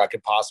reporter I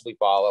could possibly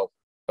follow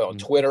on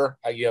Twitter,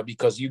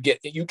 because you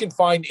can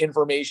find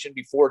information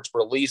before it's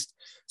released.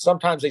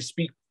 Sometimes they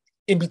speak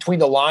in between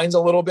the lines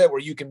a little bit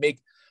where you can make,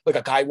 like,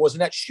 a guy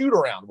wasn't at shoot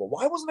around. Well,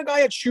 why wasn't a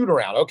guy at shoot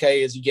around?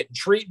 Okay. Is he getting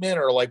treatment,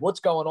 or like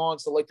what's going on?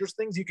 So like, there's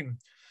things you can,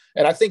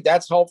 and I think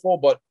that's helpful.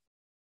 But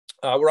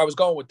where I was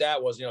going with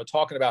that was,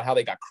 talking about how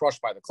they got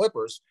crushed by the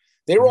Clippers.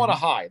 They were on a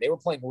high. They were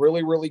playing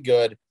really, really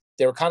good.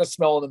 They were kind of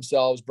smelling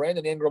themselves.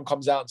 Brandon Ingram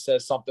comes out and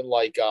says something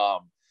like,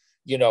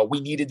 we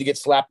needed to get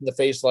slapped in the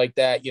face like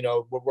that.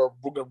 We're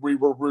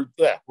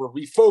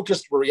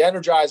refocused, we're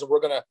re-energized, and we're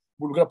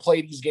gonna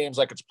play these games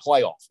like it's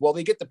playoffs. Well,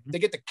 they get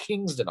the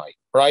Kings tonight,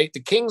 right? The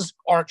Kings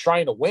aren't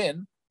trying to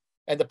win,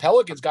 and the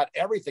Pelicans got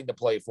everything to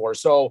play for.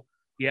 So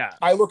yeah,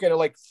 I look at it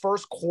like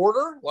first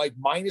quarter, like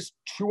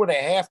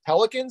 -2.5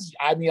 Pelicans.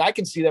 I mean, I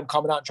can see them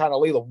coming out and trying to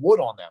lay the wood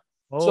on them.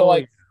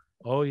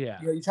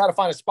 You try to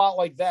find a spot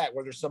like that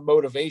where there's some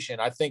motivation.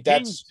 I think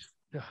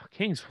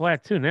Kings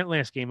flat too. And that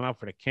last game out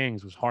for the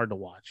Kings was hard to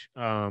watch.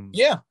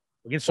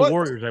 Against the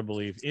Warriors, I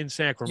believe, in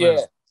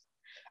Sacramento.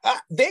 Yeah,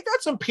 they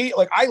got some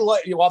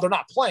while they're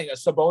not playing.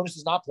 Sabonis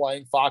is not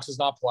playing. Fox is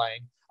not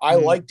playing. I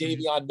like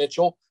Davion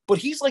Mitchell, but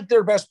he's like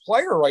their best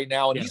player right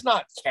now, and he's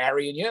not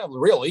carrying you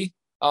really.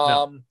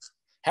 No.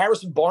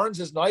 Harrison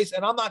Barnes is nice,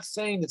 and I'm not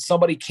saying that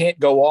somebody can't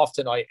go off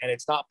tonight, and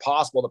it's not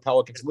possible the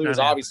Pelicans lose.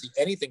 Obviously,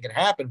 anything can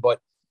happen, but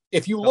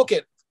if you look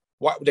at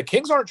the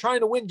Kings aren't trying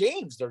to win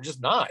games, they're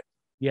just not.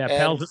 Yeah,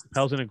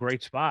 Pell's in a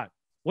great spot.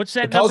 What's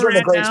that number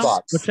at now?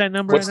 Spot. What's that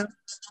number right now?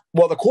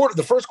 Well,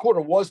 the first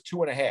quarter was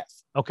 2.5.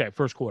 Okay,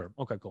 first quarter.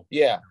 Okay, cool.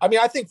 Yeah, I mean,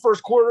 I think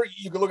first quarter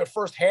you could look at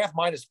first half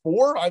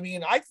 -4. I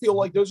mean, I feel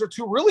like those are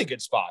 2 really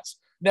good spots.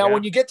 Now,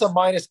 when you get to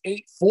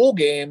 -8 full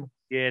game.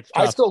 Yeah, it's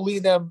tough. I still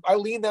lean them. I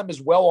lean them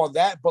as well on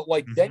that, but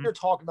then you're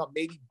talking about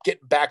maybe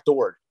getting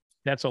backdoored.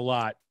 That's a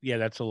lot. Yeah,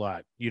 that's a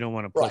lot. You don't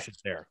want to push it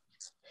there.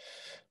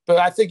 But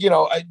I think,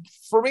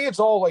 for me, it's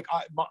all like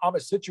I'm a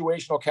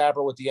situational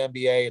capper with the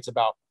NBA. It's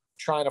about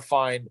trying to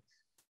find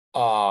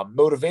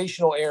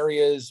motivational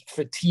areas,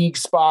 fatigue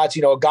spots.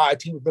 A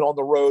team has been on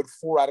the road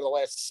 4 out of the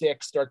last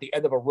 6. They're at the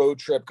end of a road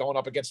trip going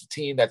up against a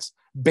team that's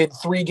been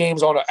 3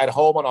 games at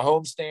home on a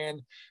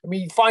homestand. I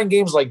mean, you find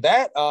games like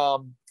that.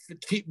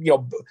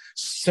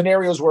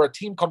 scenarios where a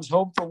team comes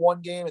home for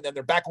one game and then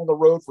they're back on the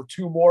road for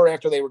two more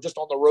after they were just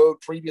on the road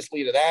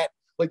previously to that.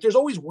 Like there's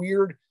always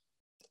weird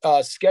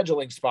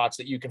scheduling spots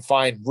that you can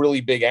find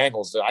really big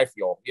angles that I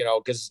feel,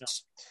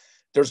 because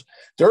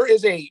there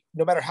is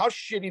no matter how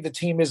shitty the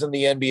team is in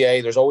the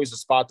NBA, there's always a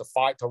spot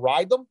to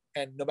ride them.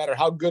 And no matter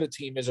how good a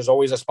team is, there's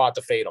always a spot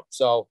to fade them.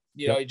 So,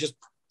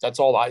 that's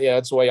all.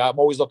 That's the way I'm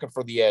always looking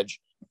for the edge.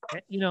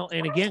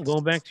 And again,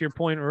 going back to your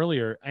point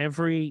earlier,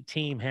 every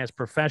team has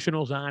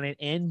professionals on it.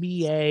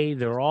 NBA,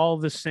 they're all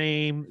the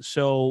same.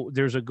 So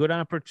there's a good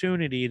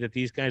opportunity that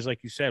these guys,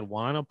 like you said,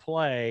 want to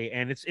play.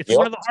 And it's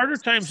one of the harder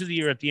times of the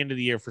year at the end of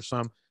the year for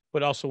some,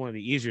 but also one of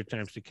the easier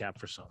times to cap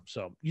for some.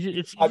 So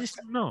you just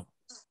don't know.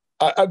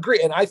 I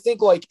agree. And I think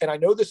and I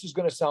know this is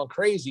going to sound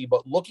crazy,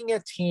 but looking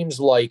at teams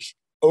like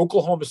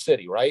Oklahoma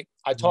City, right?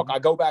 I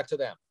go back to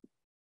them.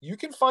 You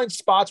can find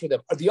spots with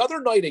them. The other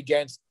night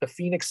against the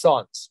Phoenix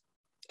Suns,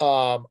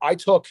 I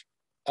took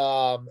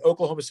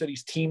Oklahoma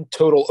City's team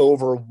total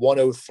over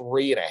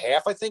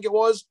 103.5, I think it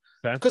was,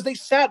 because they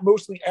sat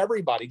mostly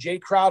everybody. Jay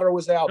Crowder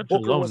was out,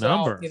 Booker was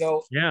out,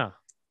 Yeah.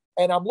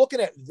 And I'm looking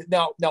at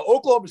now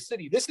Oklahoma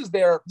City. This is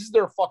their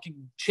fucking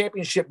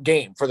championship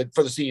game for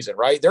the season,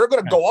 right? They're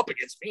going to go up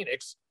against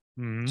Phoenix.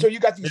 Mm-hmm. So you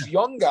got these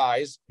young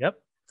guys. Yep.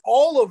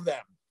 All of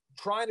them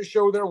trying to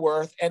show their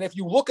worth. And if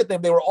you look at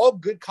them, they were all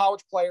good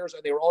college players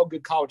and they were all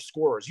good college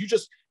scorers. You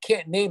just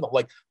can't name them,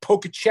 like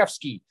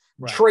Pokachevsky,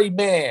 Trey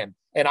Mann,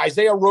 and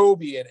Isaiah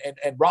Roby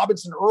and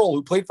Robinson Earl,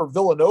 who played for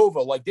Villanova.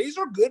 Like, these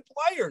are good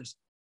players.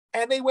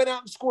 And they went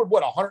out and scored,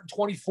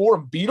 124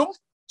 and beat them?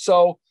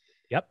 So,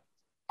 yep.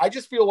 I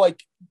just feel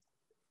like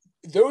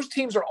those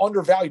teams are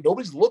undervalued.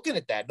 Nobody's looking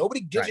at that. Nobody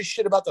gives a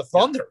shit about the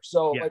Thunder.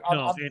 So,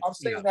 I'm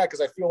saying that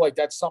because I feel like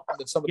that's something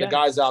that some of the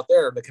guys out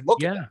there that can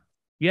look at that.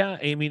 Yeah,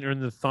 I mean, in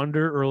the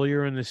Thunder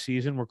earlier in the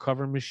season were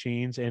covering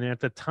machines, and at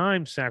the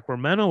time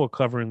Sacramento were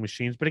covering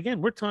machines. But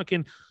again, we're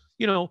talking,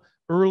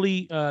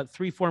 early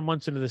 3-4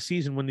 months into the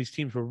season when these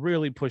teams were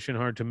really pushing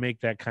hard to make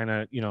that kind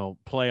of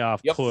playoff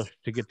push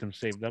to get them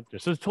saved up there.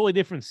 So it's a totally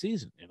different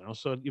season,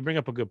 So you bring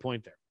up a good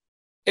point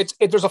there.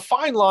 There's a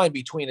fine line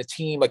between a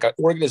team, like an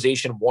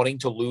organization wanting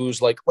to lose.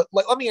 Like,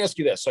 let me ask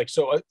you this: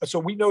 so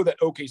we know that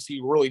OKC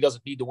really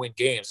doesn't need to win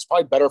games. It's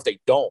probably better if they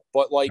don't.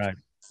 But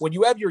when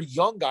you have your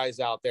young guys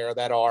out there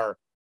that are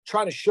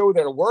trying to show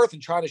their worth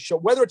and trying to show,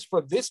 whether it's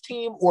for this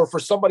team or for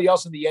somebody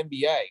else in the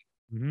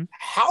NBA,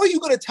 how are you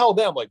going to tell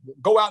them, like,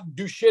 go out and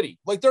do shitty?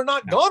 Like, they're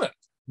not gonna,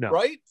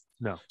 right?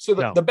 No. So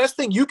the best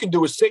thing you can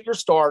do is sit your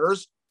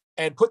starters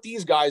and put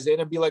these guys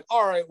in and be like,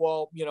 all right,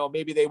 well,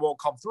 maybe they won't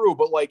come through.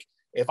 But like,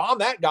 if I'm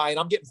that guy and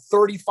I'm getting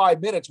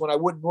 35 minutes when I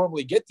wouldn't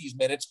normally get these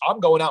minutes, I'm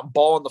going out and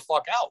balling the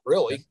fuck out,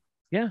 really.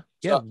 Yeah.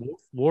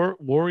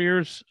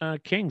 Warriors,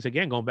 Kings,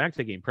 again, going back to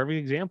the game, perfect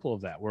example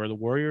of that, where the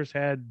Warriors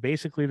had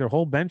basically their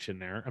whole bench in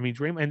there. I mean,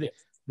 Draymond,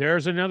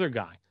 there's another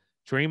guy,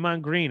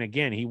 Draymond Green.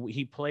 Again,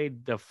 he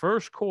played the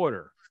first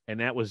quarter, and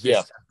that was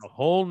the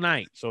whole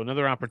night. So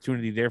another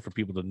opportunity there for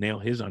people to nail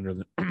his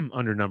under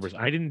numbers.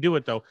 I didn't do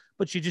it though,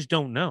 but you just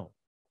don't know.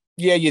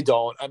 Yeah, you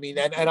don't. I mean,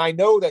 and I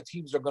know that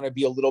teams are going to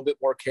be a little bit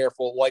more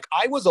careful. Like,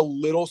 I was a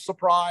little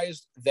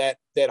surprised that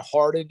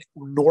Harden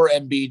nor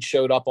Embiid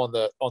showed up on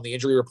the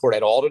injury report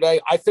at all today.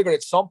 I figured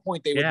at some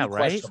point they would be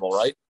questionable,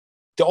 right?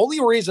 The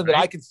only reason that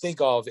I can think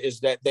of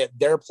is that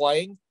they're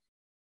playing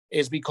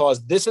is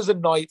because this is a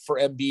night for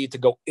Embiid to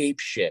go ape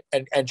shit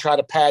and try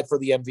to pad for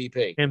the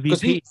MVP.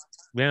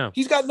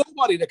 He's got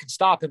nobody that can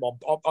stop him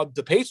on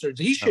the Pacers.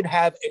 He should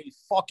have a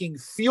fucking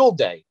field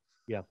day.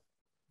 Yeah.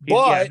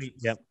 But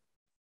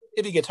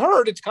if he gets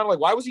hurt, it's kind of like,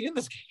 why was he in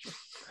this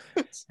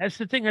game? That's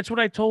the thing. That's what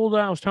I told.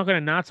 I was talking to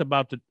Knotz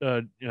about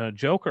the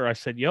Joker. I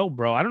said, yo,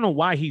 bro, I don't know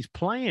why he's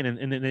playing.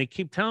 And then they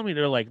keep telling me,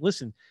 they're like,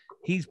 listen,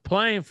 he's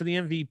playing for the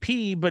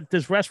MVP, but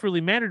does rest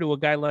really matter to a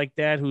guy like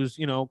that who's,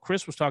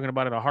 Chris was talking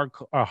about it,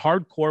 a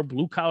hardcore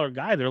blue collar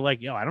guy. They're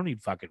like, yo, I don't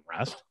need fucking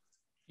rest.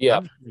 Yeah.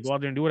 I'm just gonna go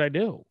out there and do what I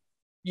do.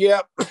 Yeah.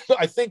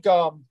 I think,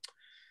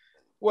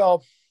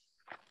 well,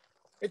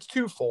 it's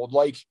twofold.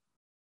 Like,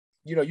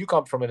 you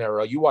come from an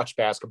era, you watched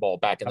basketball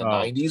back in the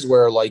 90s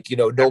where, like,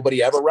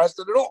 nobody ever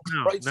rested at all,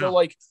 right? So,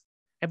 like,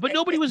 but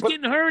nobody was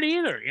getting hurt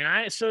either,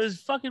 so it's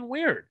fucking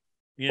weird,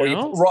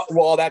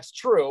 Well, that's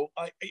true.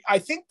 I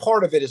think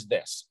part of it is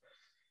this,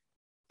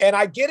 and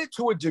I get it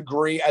to a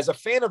degree as a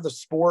fan of the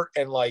sport,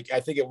 and, like,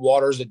 I think it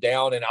waters it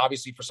down, and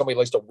obviously for somebody who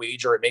likes to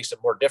wager, it makes it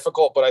more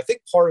difficult, but I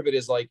think part of it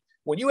is, like,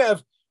 when you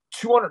have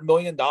 $200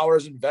 million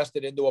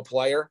invested into a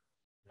player,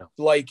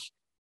 like,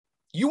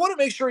 you want to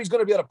make sure he's going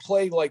to be able to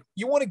play. Like,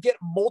 you want to get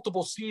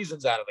multiple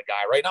seasons out of the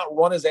guy, right? Not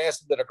run his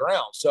ass into the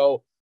ground.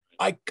 So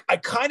I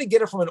kind of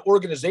get it from an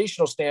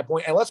organizational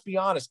standpoint. And let's be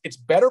honest, it's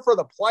better for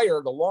the player.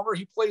 The longer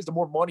he plays, the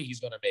more money he's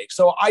going to make.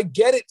 So I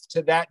get it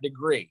to that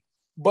degree.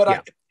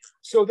 But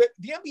so the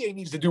NBA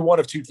needs to do one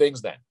of two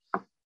things then.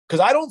 Because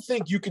I don't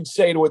think you can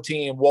say to a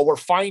team, well, we're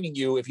fining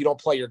you if you don't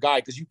play your guy.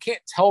 Because you can't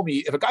tell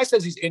me, if a guy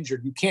says he's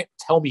injured, you can't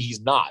tell me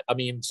he's not. I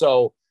mean,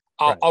 so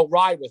I'll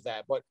ride with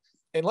that. But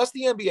unless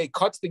the NBA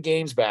cuts the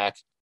games back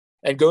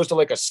and goes to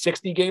like a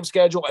 60 game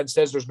schedule and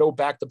says there's no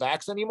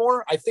back-to-backs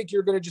anymore, I think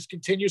you're going to just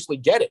continuously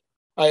get it.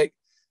 Like,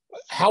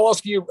 how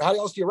else do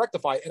you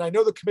rectify it? And I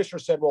know the commissioner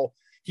said, well,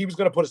 he was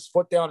going to put his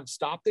foot down and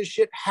stop this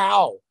shit.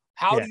 How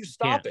do you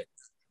stop it?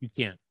 You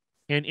can't.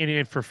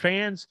 And for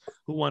fans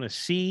who want to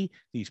see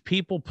these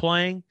people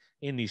playing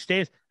in these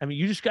states, I mean,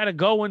 you just got to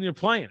go when you're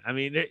playing. I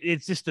mean,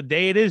 it's just the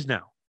day it is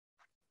now.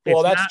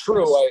 Well, that's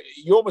true.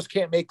 You almost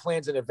can't make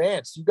plans in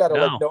advance. You got to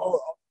know.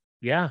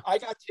 Yeah. I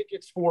got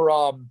tickets for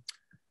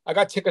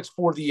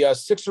the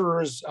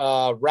Sixers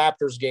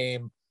Raptors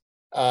game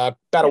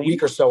about a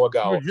week or so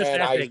ago. Just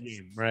and that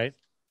game, right?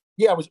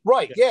 Yeah, it was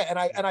right. Yeah.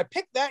 And I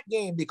picked that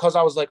game because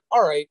I was like,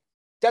 all right,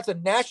 that's a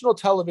national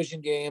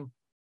television game.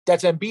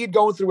 That's Embiid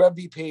going through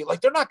MVP. Like,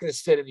 they're not going to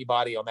sit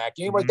anybody on that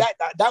game. Like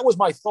that was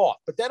my thought.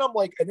 But then I'm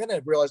like, and then I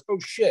realized, oh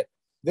shit,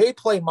 they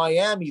play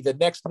Miami the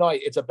next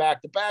night. It's a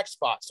back-to-back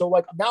spot. So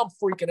like now I'm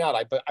freaking out.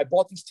 I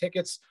bought these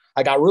tickets.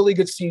 I got really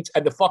good seats,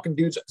 and the fucking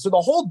dudes. So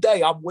the whole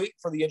day I'm waiting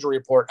for the injury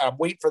report. I'm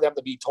waiting for them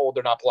to be told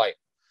they're not playing.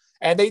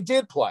 And they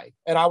did play.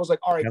 And I was like,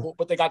 all right, cool.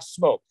 But they got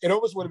smoked. It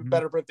almost would have been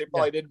better if they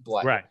probably didn't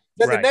play. Right.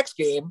 Then the next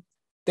game,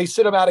 they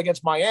sit them out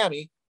against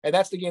Miami. And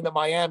that's the game that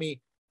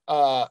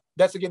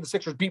that's the game the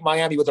Sixers beat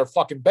Miami with their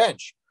fucking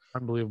bench.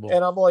 Unbelievable.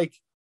 And I'm like,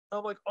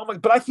 oh my,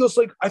 but I feel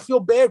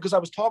bad because I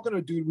was talking to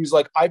a dude who's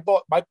like, I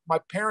bought my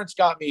parents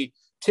got me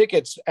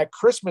tickets at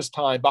Christmas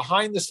time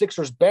behind the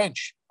Sixers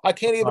bench. I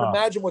can't even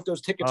imagine what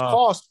those tickets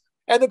cost.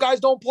 And the guys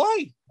don't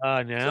play.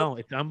 No,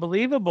 it's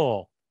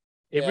unbelievable.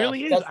 It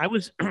really is. I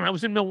was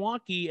in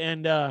Milwaukee,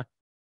 and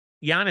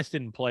Giannis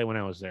didn't play when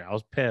I was there. I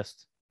was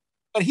pissed.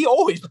 But he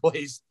always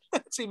plays.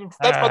 That's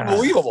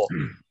unbelievable.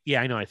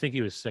 Yeah, I know. I think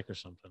he was sick or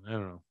something. I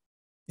don't know.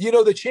 You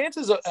know, the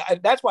chances of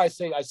that's why I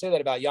say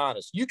that about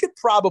Giannis. You could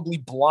probably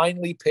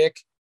blindly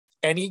pick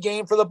any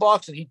game for the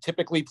Bucks, and he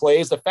typically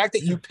plays. The fact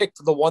that you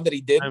picked the one that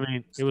he did, I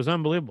mean, it was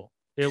unbelievable.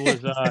 It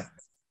was,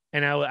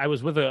 and I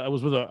was with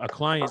a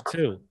client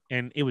too,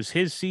 and it was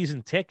his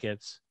season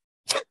tickets,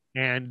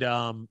 and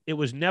it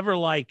was never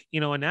like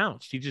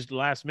announced. He just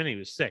last minute he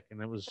was sick,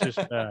 and it was just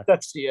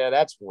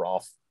that's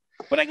rough.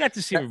 But I got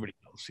to see everybody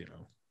else.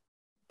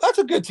 That's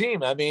a good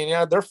team. I mean,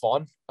 yeah, they're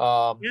fun.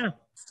 Yeah.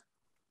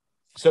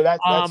 So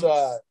that's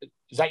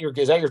is that your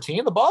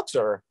team, the Bucks,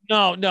 or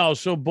no?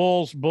 So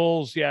Bulls,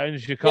 yeah, in the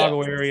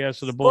Chicago area.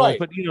 So the Bulls, right.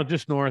 But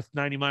just north,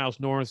 90 miles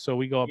north. So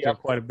we go up there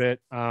quite a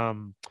bit.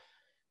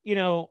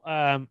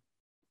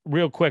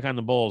 Real quick on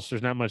the Bulls,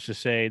 there's not much to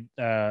say.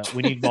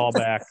 We need ball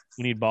back.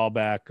 We need ball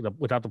back.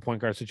 Without the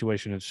point guard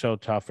situation, it's so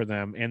tough for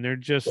them, and they're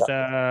just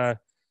Patrick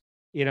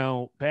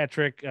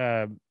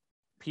not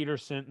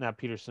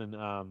Peterson.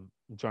 I'm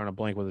drawing a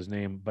blank with his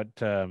name, but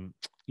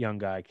young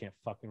guy, I can't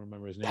fucking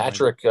remember his name.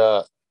 Patrick.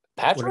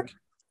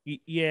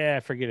 Yeah,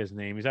 I forget his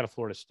name. He's out of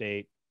Florida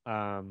State.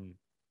 Patterson?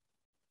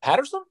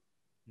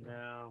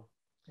 No.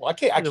 Well, I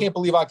can't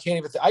believe I can't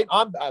even.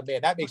 I'm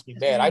man, that makes me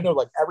mad. I know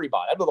like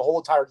everybody. I know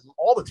all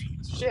the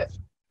teams. Shit.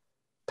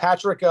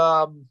 Patrick.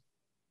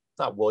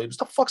 Not Williams.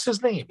 The fuck's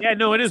his name? Yeah,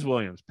 no, it is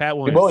Williams. Pat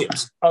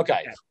Williams.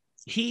 Okay.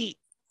 He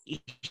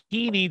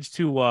needs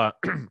to, and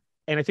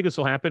I think this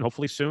will happen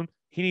hopefully soon.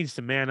 He needs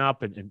to man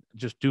up and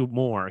just do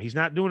more. He's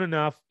not doing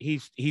enough. He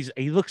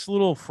looks a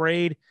little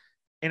afraid,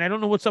 and I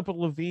don't know what's up with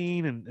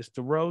Levine and it's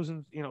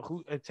DeRozan.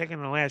 Who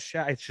taking the last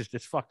shot?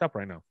 It's fucked up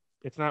right now.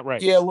 It's not right.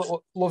 Yeah,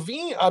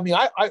 Levine. I mean,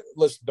 I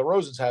listen.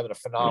 DeRozan's having a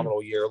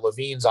phenomenal year.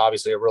 Levine's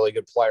obviously a really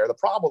good player. The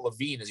problem with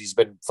Levine is he's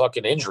been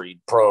fucking injury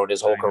prone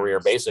his whole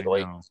career,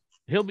 basically.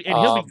 He'll be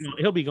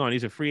gone.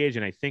 He's a free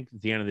agent, I think,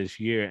 at the end of this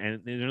year,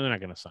 and they're not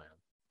going to sign him.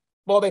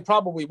 Well, they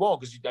probably won't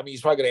because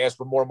he's probably going to ask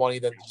for more money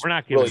than we're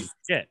not giving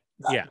shit.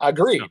 Yeah, I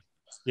agree. No.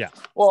 Yeah,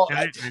 well,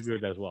 I agree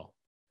with that as well.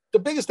 The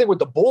biggest thing with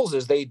the Bulls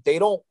is they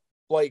don't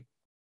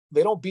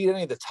beat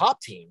any of the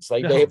top teams.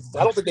 Like I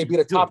don't think they beat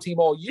a top team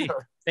all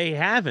year. They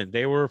haven't.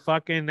 They were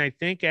fucking, I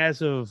think,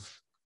 as of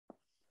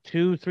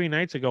 2-3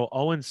 nights ago,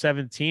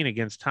 0-17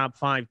 against top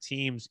 5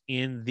 teams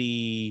in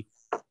the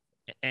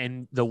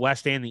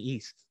West and the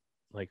East.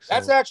 Like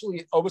that's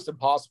actually almost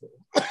impossible.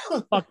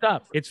 Fucked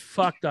up. It's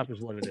fucked up,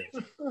 is what it is.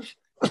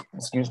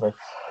 Excuse me.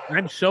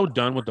 I'm so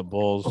done with the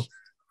Bulls.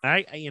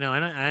 That's what I'm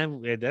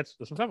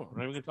talking about. We're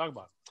not even gonna talk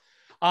about it.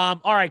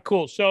 All right,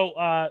 cool.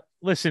 So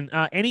listen,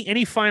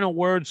 any final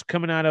words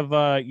coming out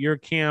of your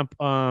camp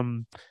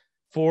for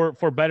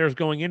bettors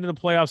going into the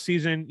playoff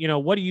season?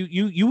 What do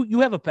you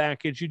have a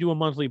package, you do a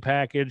monthly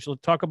package.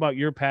 Let's talk about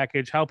your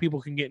package, how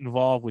people can get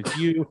involved with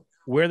you,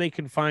 where they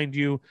can find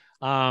you,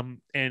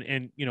 and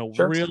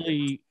sure.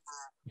 Really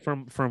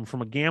from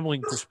a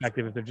gambling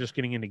perspective, if they're just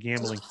getting into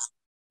gambling,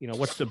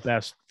 what's the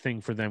best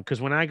thing for them? Because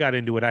when I got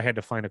into it, I had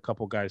to find a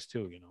couple guys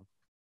too,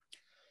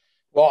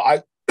 Well,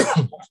 I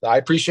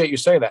appreciate you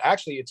saying that.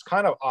 Actually, it's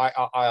kind of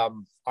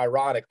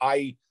ironic.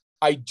 I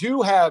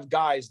do have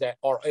guys that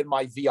are in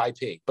my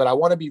VIP, but I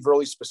want to be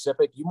really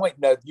specific. You might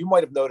have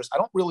noticed I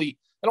don't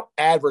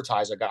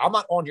advertise a guy. I'm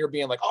not on here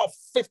being like, oh,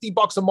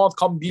 $50 a month,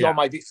 come be on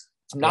my VIP. It's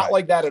not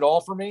like that at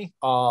all for me.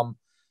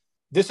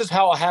 This is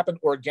how it happened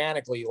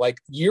organically. Like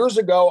years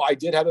ago, I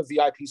did have a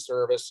VIP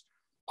service,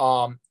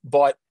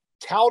 but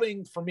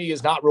touting for me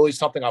is not really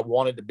something I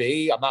wanted to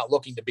be. I'm not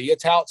looking to be a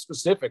tout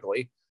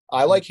specifically.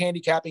 I like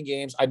handicapping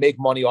games. I make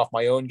money off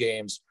my own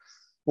games.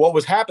 What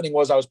was happening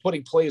was I was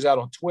putting plays out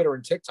on Twitter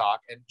and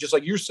TikTok, and just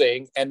like you're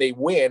saying, and they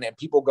win, and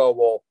people go,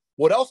 well,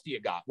 what else do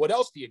you got? What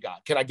else do you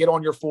got? Can I get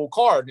on your full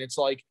card? And it's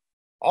like,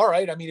 all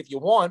right, I mean, if you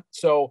want.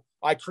 So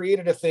I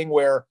created a thing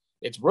where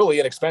it's really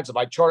inexpensive.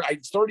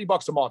 It's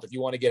 $30 a month if you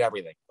want to get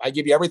everything. I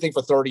give you everything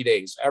for 30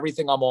 days,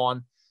 everything I'm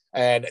on.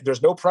 And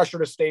there's no pressure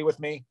to stay with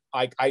me.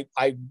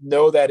 I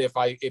know that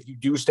if you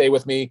do stay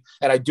with me,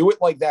 and I do it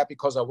like that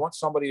because I want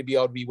somebody to be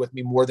able to be with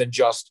me more than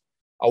just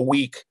a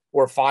week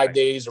or 5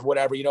 days or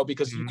whatever,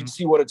 because you can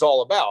see what it's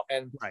all about.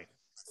 And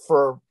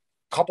for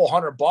a couple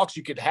 $100,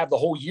 you could have the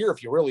whole year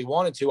if you really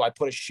wanted to. I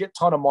put a shit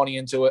ton of money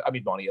into it.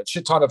 A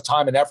shit ton of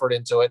time and effort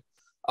into it.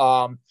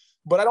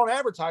 But I don't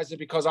advertise it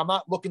because I'm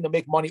not looking to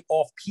make money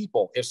off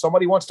people. If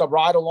somebody wants to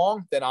ride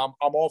along, then I'm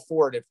all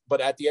for it.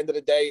 But at the end of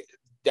the day,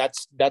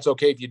 that's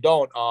okay if you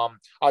don't.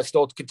 I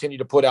still continue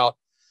to put out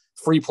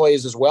free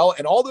plays as well.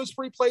 And all those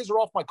free plays are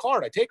off my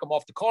card. I take them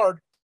off the card.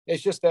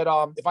 It's just that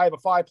if I have a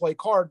 5-play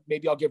card,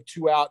 maybe I'll give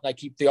 2 out and I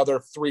keep the other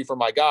 3 for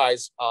my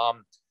guys.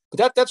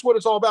 But that's what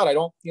it's all about. I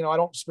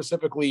don't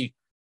specifically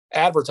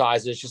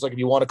advertise it. It's just like, if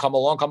you want to come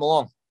along, come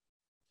along.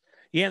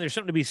 Yeah, there's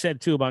something to be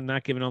said too about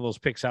not giving all those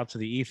picks out to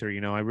the ether.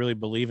 I really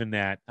believe in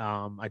that.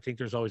 I think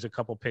there's always a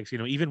couple picks,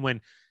 even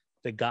when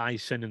the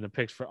guys send in the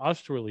picks for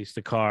us to release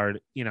the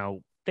card,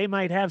 they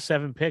might have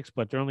 7 picks,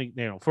 but they're only,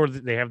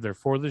 they have their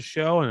for the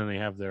show, and then they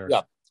have their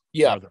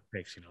other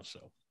picks,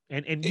 so.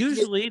 And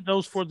usually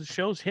those for the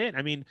shows hit.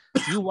 I mean,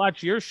 you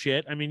watch your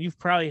shit. I mean, you've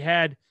probably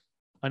had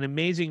an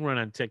amazing run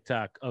on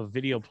TikTok of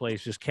video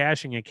plays, just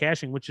cashing,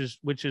 which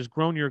has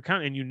grown your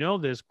account.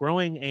 And this,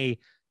 growing a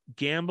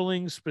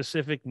gambling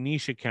specific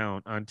niche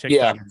account on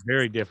TikTok is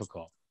very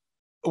difficult.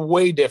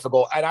 Way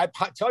difficult. And I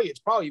tell you, it's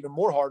probably even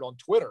more hard on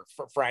Twitter,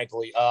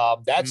 frankly.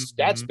 That's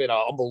been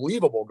an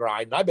unbelievable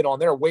grind. And I've been on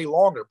there way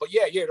longer. But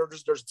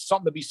there's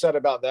something to be said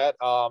about that.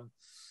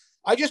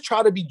 I just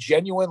try to be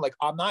genuine. Like,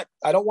 I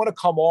don't want to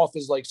come off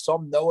as like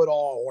some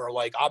know-it-all, or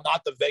like I'm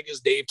not the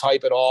Vegas Dave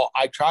type at all.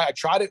 I try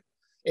to,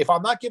 if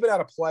I'm not giving out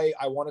a play,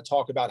 I want to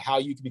talk about how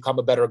you can become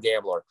a better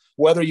gambler.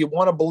 Whether you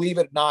want to believe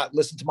it or not,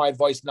 listen to my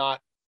advice,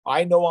 not.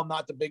 I know I'm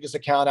not the biggest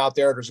account out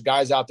there. There's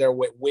guys out there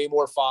with way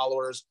more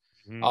followers.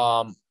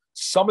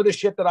 Some of the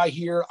shit that I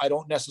hear, I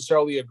don't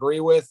necessarily agree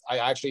with. I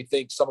actually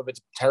think some of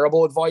it's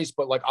terrible advice,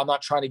 but like, I'm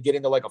not trying to get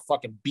into like a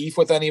fucking beef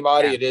with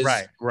anybody. It is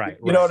right.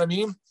 You know what I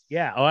mean?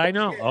 Yeah. Oh, I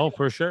know. Oh,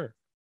 for sure.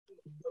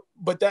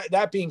 But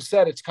that being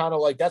said, it's kind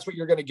of like, that's what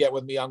you're going to get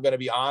with me. I'm going to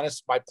be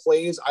honest. My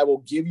plays, I will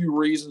give you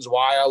reasons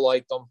why I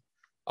like them.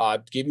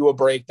 Give you a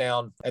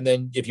breakdown. And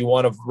then if you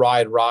want to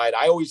ride.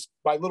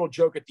 My little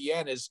joke at the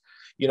end is,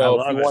 if you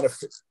want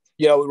to,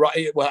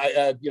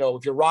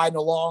 if you're riding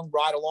along,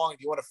 ride along.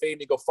 If you want to fade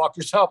me, go fuck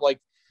yourself. Like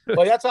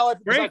that's how I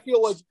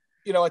feel like,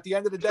 at the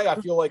end of the day,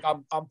 I feel like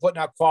I'm putting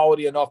out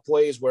quality enough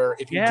plays where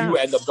if you do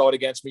end up going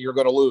against me, you're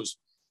going to lose.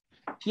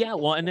 Yeah.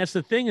 Well, and that's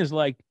the thing is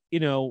like,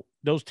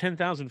 those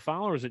 10,000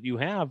 followers that you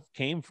have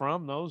came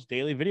from those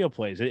daily video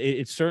plays.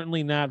 It's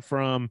certainly not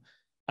from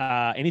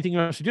anything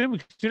else to do,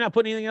 because you're not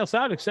putting anything else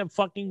out except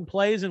fucking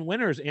plays and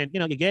winners. And,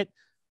 you get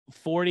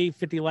 40,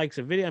 50 likes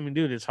a video. I mean,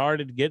 dude, it's hard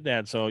to get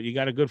that. So you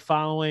got a good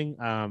following.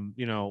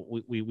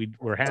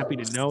 We're happy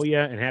to know you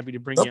and happy to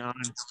bring you on,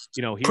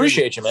 here.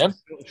 Appreciate you, man.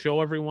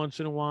 Show every once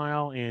in a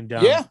while. And,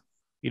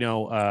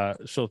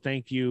 so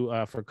thank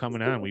you for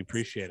coming on. We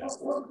appreciate it.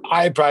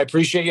 I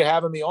appreciate you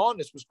having me on.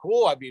 This was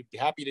cool. I'd be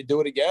happy to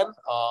do it again.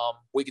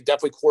 We could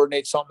definitely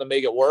coordinate something to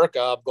make it work.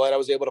 I'm glad I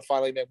was able to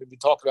finally we've been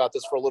talking about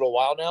this for a little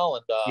while now.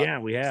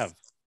 And we have.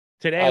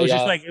 Today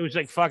it was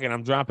like fucking,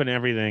 I'm dropping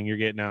everything, you're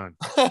getting on.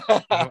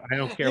 I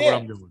don't care what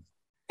I'm doing.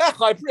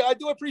 I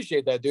do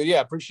appreciate that, dude. Yeah,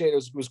 appreciate it.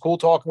 It was cool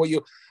talking with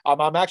you.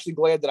 I'm actually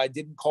glad that I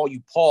didn't call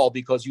you Paul,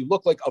 because you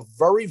look like a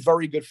very,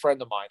 very good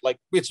friend of mine. Like,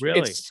 it's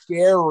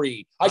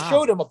scary. Wow.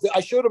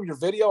 I showed him your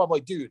video. I'm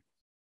like, dude,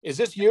 is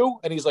this you?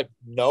 And he's like,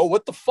 no,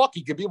 what the fuck?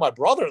 He could be my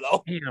brother,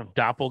 though.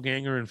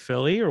 Doppelganger in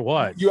Philly or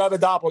what? You have a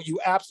doppel. You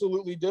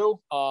absolutely do.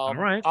 All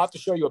right. I'll have to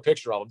show you a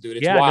picture of him, dude.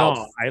 It's wild.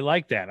 No, I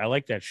like that. I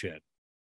like that shit.